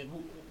stay thin.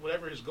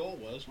 Whatever his goal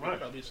was, would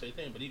probably stay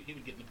thin. But he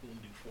would get in the pool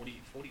and do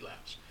 40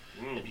 laps.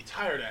 And be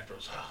tired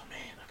afterwards. Oh,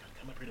 man, I got to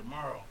come up here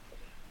tomorrow.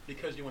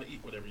 Because you want to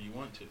eat whatever you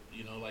want to.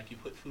 You know, like you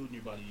put food in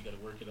your body, you got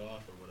to work it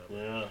off or whatever.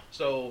 Yeah.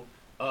 So,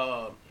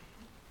 a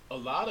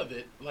lot of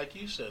it, like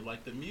you said,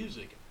 like the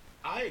music,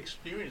 I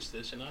experienced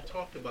this, and I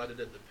talked about it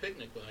at the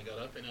picnic when I got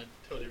up, and I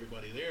told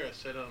everybody there, I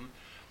said,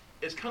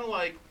 it's kind of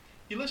like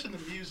you listen to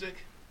music,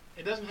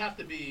 it doesn't have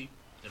to be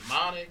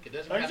demonic, it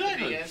doesn't have to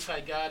be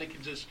anti-God, it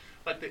can just,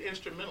 like the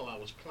instrumental, I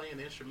was playing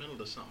the instrumental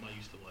to something I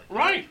used to like.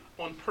 Right.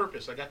 On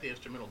purpose, I got the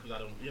instrumental because I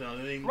don't, you know what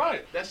I mean?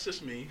 Right. That's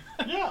just me.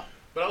 Yeah.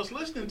 But I was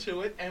listening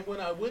to it, and when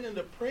I went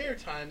into prayer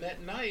time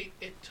that night,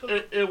 it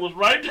was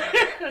right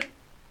there.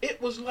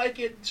 It was like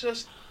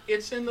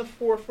it's in the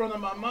forefront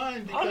of my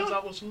mind because I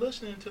was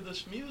listening to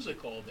this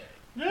music all day.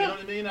 Yeah. You know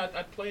what I mean?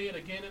 I'd play it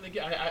again and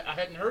again. I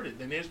hadn't heard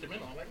it in the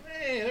instrumental. I'm like,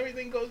 man,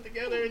 everything goes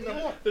together, and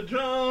the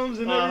drums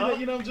and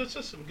everything, you know,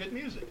 just some good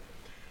music.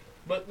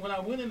 But when I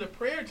went into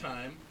prayer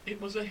time,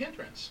 it was a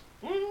hindrance.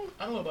 I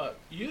don't know about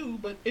you,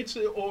 but it's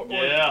or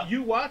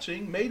you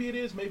watching. Maybe it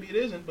is, maybe it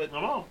isn't. But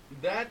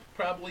that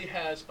probably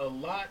has a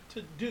lot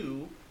to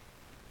do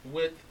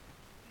with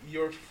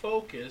your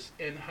focus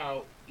and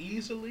how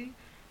easily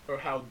or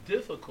how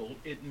difficult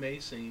it may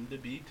seem to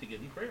be to get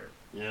in prayer.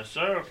 Yes,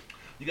 sir.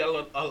 You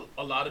got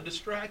a lot of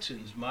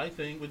distractions. My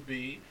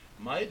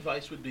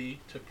advice would be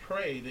to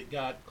pray that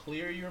God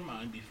clear your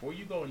mind before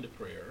you go into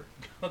prayer.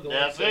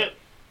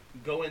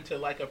 Go into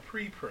like a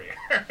pre-prayer.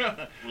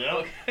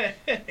 Yeah.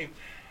 Okay.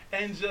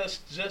 And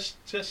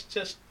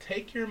just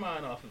take your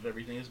mind off of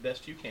everything as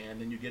best you can.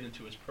 Then you get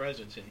into His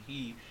presence, and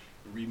He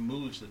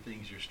removes the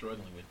things you're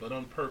struggling with. But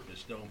on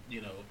purpose, don't,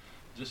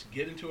 just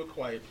get into a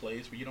quiet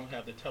place where you don't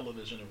have the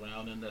television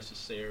around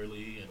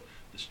unnecessarily and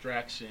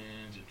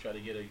distractions, and try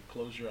to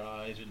close your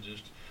eyes and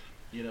just,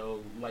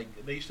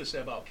 like they used to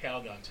say about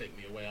Calgon, take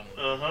me away.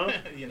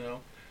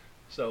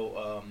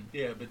 So,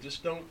 but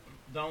just don't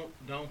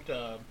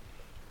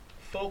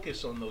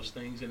focus on those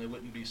things, and it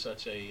wouldn't be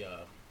such a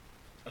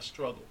a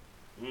struggle.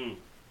 Mm.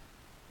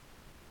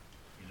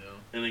 You know.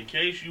 And in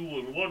case you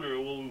were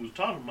wondering what we was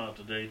talking about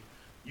today,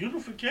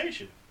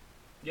 unification.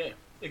 Yeah,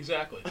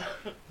 exactly.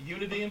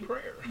 Unity and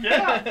prayer.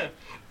 Yeah.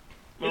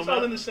 It's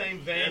all in the same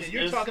vein. And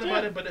you're talking about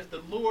still, it, but if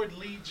the Lord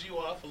leads you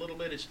off a little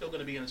bit, it's still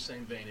going to be in the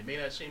same vein. It may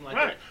not seem like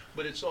right. it,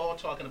 but it's all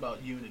talking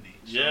about unity.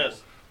 So,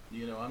 yes.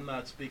 You know, I'm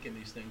not speaking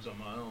these things on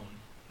my own.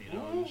 You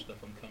know, stuff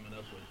I'm coming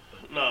up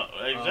with. But, no,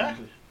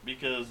 exactly.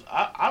 Because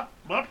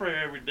my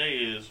prayer every day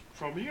is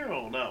from here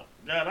on out.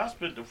 God, I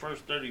spent the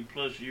first 30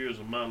 plus years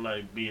of my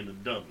life being a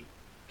dummy.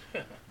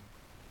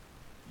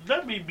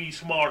 Let me be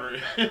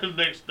smarter in the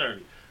next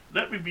 30.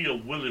 Let me be a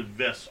willing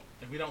vessel.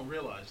 And we don't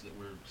realize that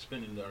we're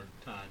spending our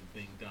time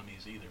being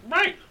dummies either.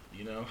 Right.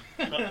 You know?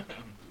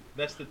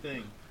 That's the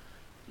thing.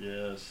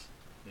 Yes.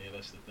 Yeah,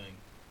 that's the thing.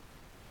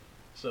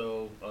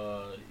 So,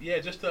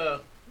 just,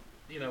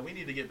 you know, we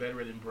need to get better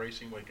at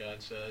embracing what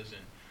God says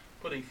and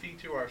putting feet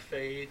to our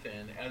faith.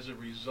 And as a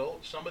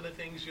result, some of the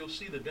things you'll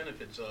see the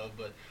benefits of,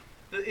 but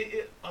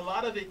a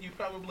lot of it you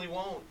probably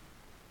won't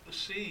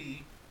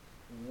see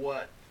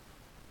what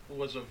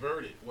was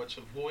averted, what's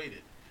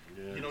avoided.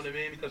 Yes. You know what I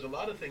mean? Because a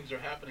lot of things are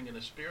happening in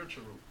the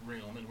spiritual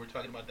realm, and we're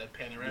talking about that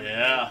panoramic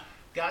yeah. view.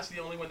 God's the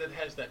only one that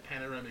has that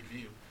panoramic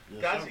view.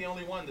 Yes, God's sir. the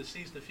only one that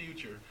sees the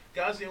future.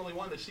 God's the only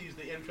one that sees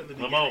the end from the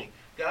Come beginning. on.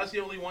 God's the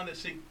only one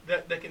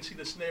that can see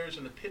the snares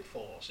and the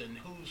pitfalls and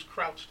who's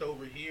crouched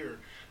over here.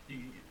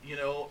 You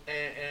know,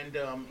 and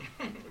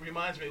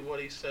reminds me of what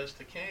he says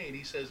to Cain.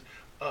 He says,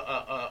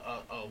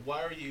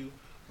 why are you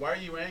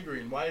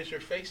angry and why is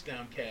your face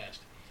downcast?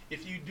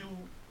 If you do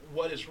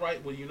what is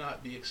right, will you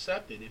not be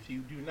accepted? If you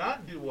do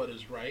not do what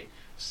is right,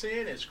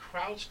 sin is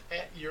crouched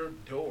at your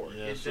door.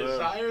 Yes, it sir.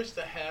 desires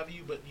to have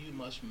you, but you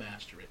must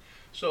master it.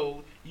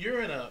 So you're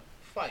in a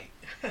fight,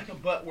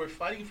 but we're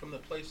fighting from the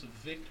place of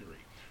victory.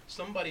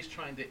 Somebody's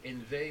trying to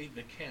invade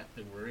the camp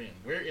that we're in.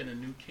 We're in a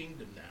new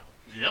kingdom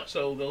now. Yep.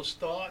 So those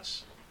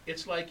thoughts,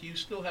 it's like you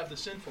still have the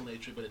sinful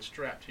nature, but it's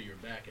strapped to your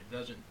back. It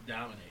doesn't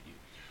dominate you.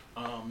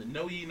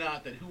 Know ye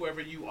not that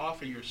whoever you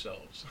offer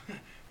yourselves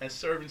as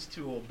servants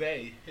to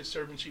obey, his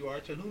servants you are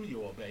to whom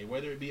you obey,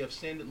 whether it be of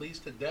sin that leads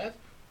to death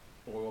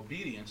or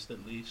obedience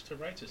that leads to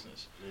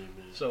righteousness.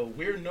 Amen. So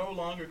we're no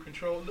longer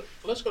controlled.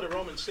 Let's go to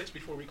Romans 6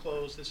 before we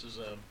close. This is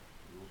a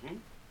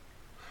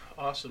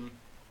awesome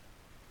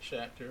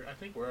chapter. I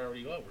think we're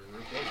already over. We're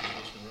closing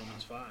this in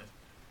Romans 5.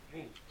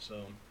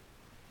 So,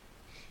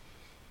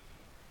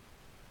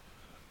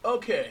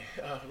 okay,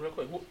 real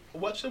quick.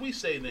 What shall we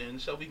say then?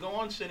 Shall we go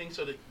on sinning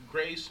so that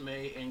grace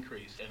may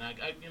increase? And I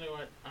you know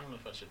what? I don't know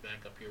if I should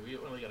back up here. We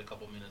only got a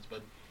couple minutes,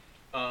 but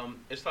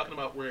it's talking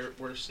about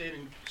where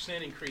sin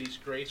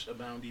increased, grace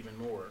abound even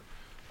more.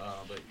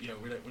 But you know,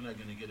 we're not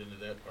going to get into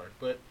that part.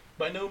 But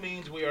by no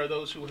means we are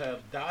those who have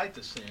died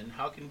to sin.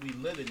 How can we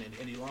live in it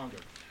any longer?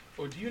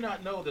 Or do you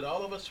not know that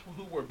all of us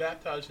who were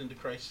baptized into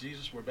Christ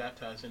Jesus were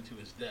baptized into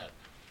his death?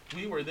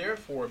 We were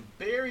therefore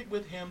buried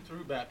with him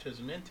through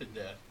baptism into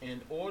death,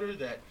 in order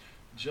that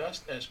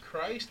just as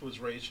Christ was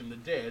raised from the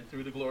dead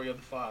through the glory of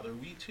the Father,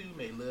 we too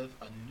may live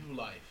a new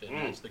life. And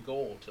that's the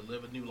goal, to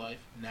live a new life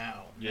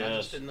now, yes. not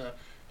just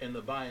in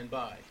the by and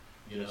by.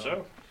 You yes,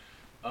 know?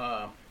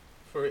 sir.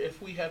 For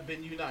if we have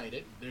been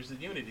united, there's the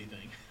unity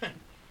thing,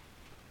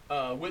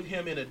 with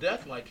him in a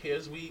death like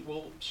his, we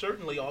will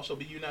certainly also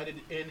be united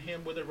in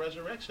him with a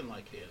resurrection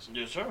like his.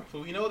 Yes, sir. For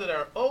we know that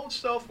our old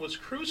self was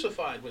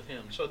crucified with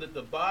him, so that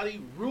the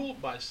body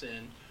ruled by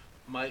sin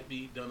might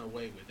be done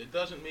away with. It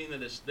doesn't mean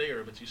that it's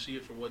there, but you see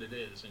it for what it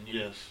is. And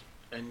yes.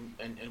 And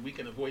we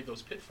can avoid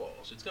those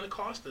pitfalls. It's going to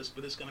cost us,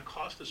 but it's going to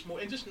cost us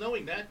more. And just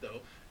knowing that, though,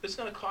 it's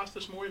going to cost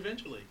us more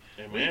eventually.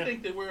 Amen. We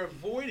think that we're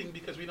avoiding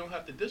because we don't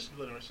have to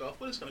discipline ourselves,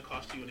 but it's going to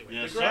cost you anyway.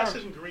 Yes, the grass sir.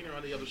 isn't greener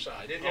on the other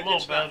side. Come on,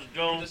 it's not, Pastor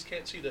Jones. you just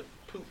can't see the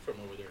poop from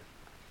over there.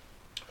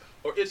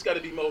 Or it's got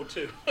to be mowed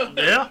too.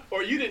 Yeah.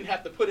 Or you didn't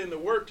have to put in the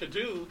work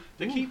to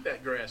keep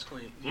that grass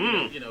clean,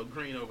 you know,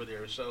 green over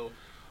there. So,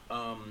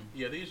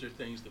 these are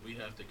things that we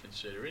have to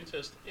consider.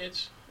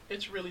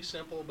 It's really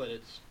simple, but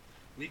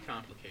we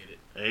complicate it.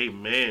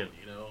 Amen.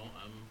 You know,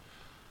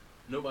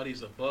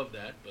 nobody's above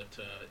that,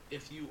 but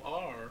if you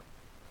are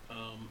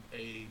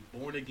a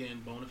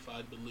born-again, bona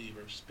fide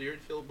believer,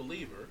 spirit-filled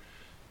believer,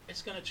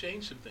 it's going to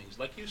change some things.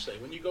 Like you say,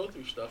 when you go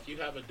through stuff, you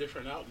have a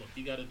different outlook.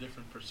 You got a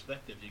different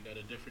perspective. You got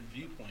a different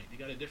viewpoint. You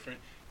got a different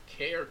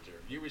character.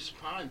 You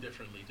respond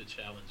differently to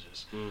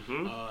challenges.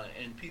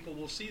 And people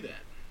will see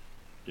that.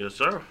 Yes,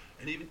 sir.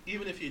 And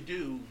even if you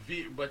do,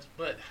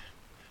 but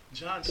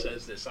John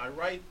says this, I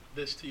write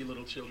this to you,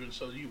 little children,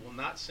 so you will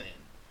not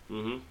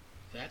sin.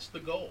 That's the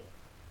goal.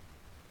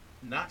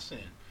 Not sin.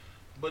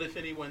 But if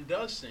anyone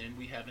does sin,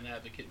 we have an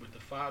advocate with the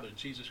Father,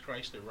 Jesus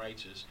Christ the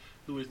righteous,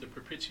 who is the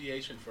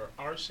propitiation for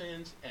our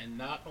sins, and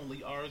not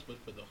only ours, but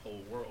for the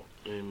whole world.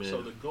 Amen.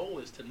 So the goal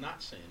is to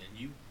not sin, and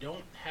you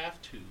don't have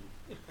to.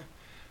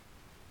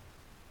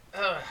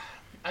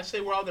 I say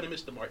we're all going to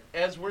miss the mark.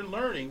 As we're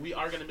learning, we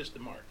are going to miss the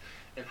mark.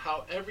 And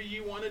however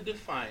you want to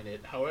define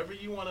it, however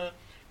you want to,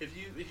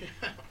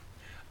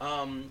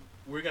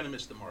 we're going to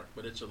miss the mark,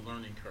 but it's a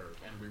learning curve,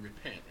 and we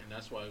repent, and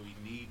that's why we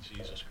need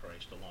Jesus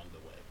Christ along the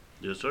way.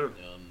 Yes, sir.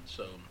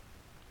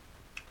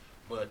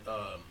 But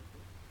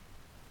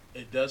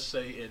it does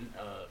say in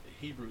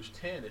Hebrews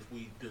 10, if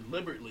we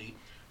deliberately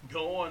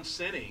go on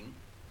sinning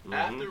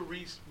after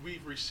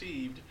we've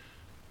received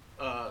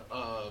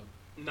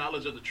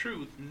knowledge of the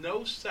truth,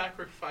 no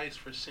sacrifice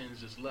for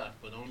sins is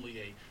left, but only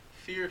a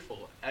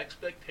fearful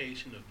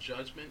expectation of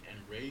judgment and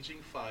raging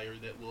fire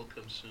that will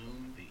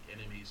consume the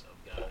enemies of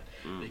God.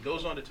 It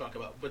goes on to talk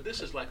about, but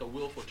this is like a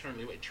willful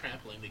turning away,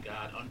 trampling the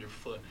God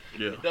underfoot.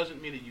 Yeah. It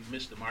doesn't mean that you've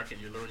missed the mark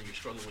and you're learning, you're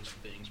struggling with some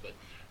things, but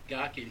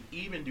God can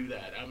even do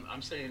that.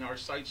 I'm saying our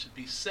sights should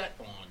be set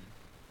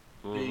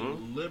on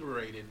being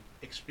liberated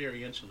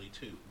experientially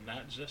too,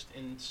 not just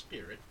in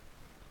spirit,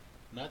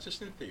 not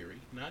just in theory,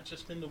 not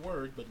just in the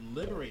word, but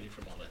liberated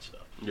from all that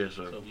stuff. Yes,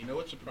 sir. So we know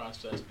it's a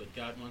process, but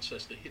God wants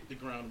us to hit the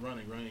ground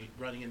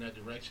running in that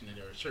direction, and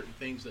there are certain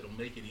things that will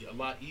make it a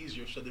lot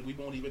easier so that we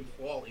won't even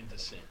fall into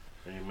sin.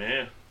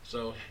 Amen.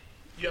 So,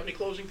 you have any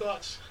closing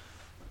thoughts?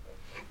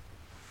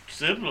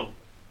 Simple.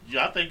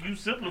 Yeah, I think you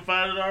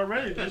simplified it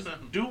already. Just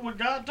do what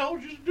God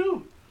told you to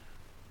do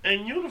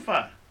and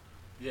unify.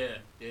 Yeah.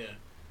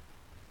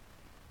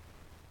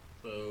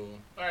 So,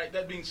 all right,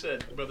 that being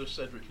said, Brother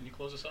Cedric, can you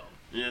close us out?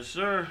 Yes,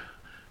 sir.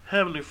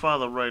 Heavenly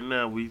Father, right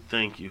now we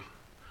thank you.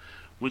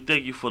 We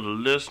thank you for the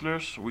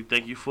listeners. We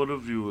thank you for the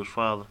viewers,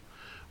 Father.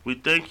 We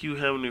thank you,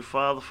 Heavenly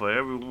Father, for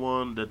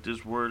everyone that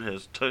this word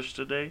has touched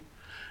today,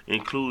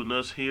 including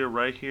us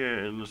right here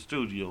in the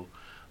studio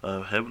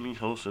of Heavenly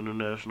Host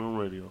International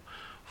Radio.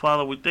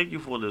 Father, we thank you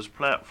for this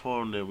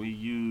platform that we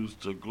use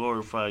to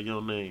glorify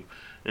your name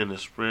and to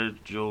spread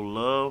your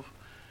love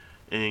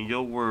and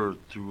your word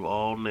through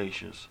all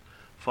nations.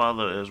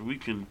 Father, as we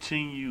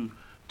continue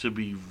to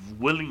be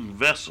willing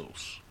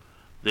vessels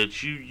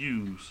that you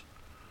use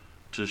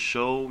to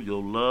show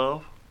your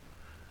love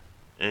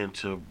and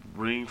to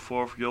bring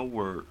forth your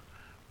word,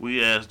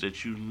 we ask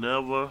that you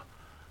never,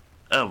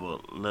 ever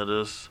let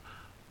us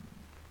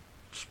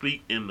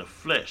speak in the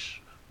flesh,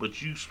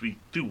 but you speak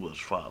through us,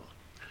 Father.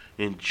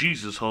 In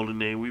Jesus' holy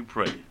name we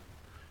pray.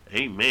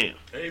 Amen.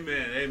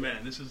 Amen.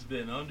 This has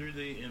been Under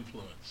the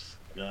Influence.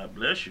 God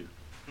bless you.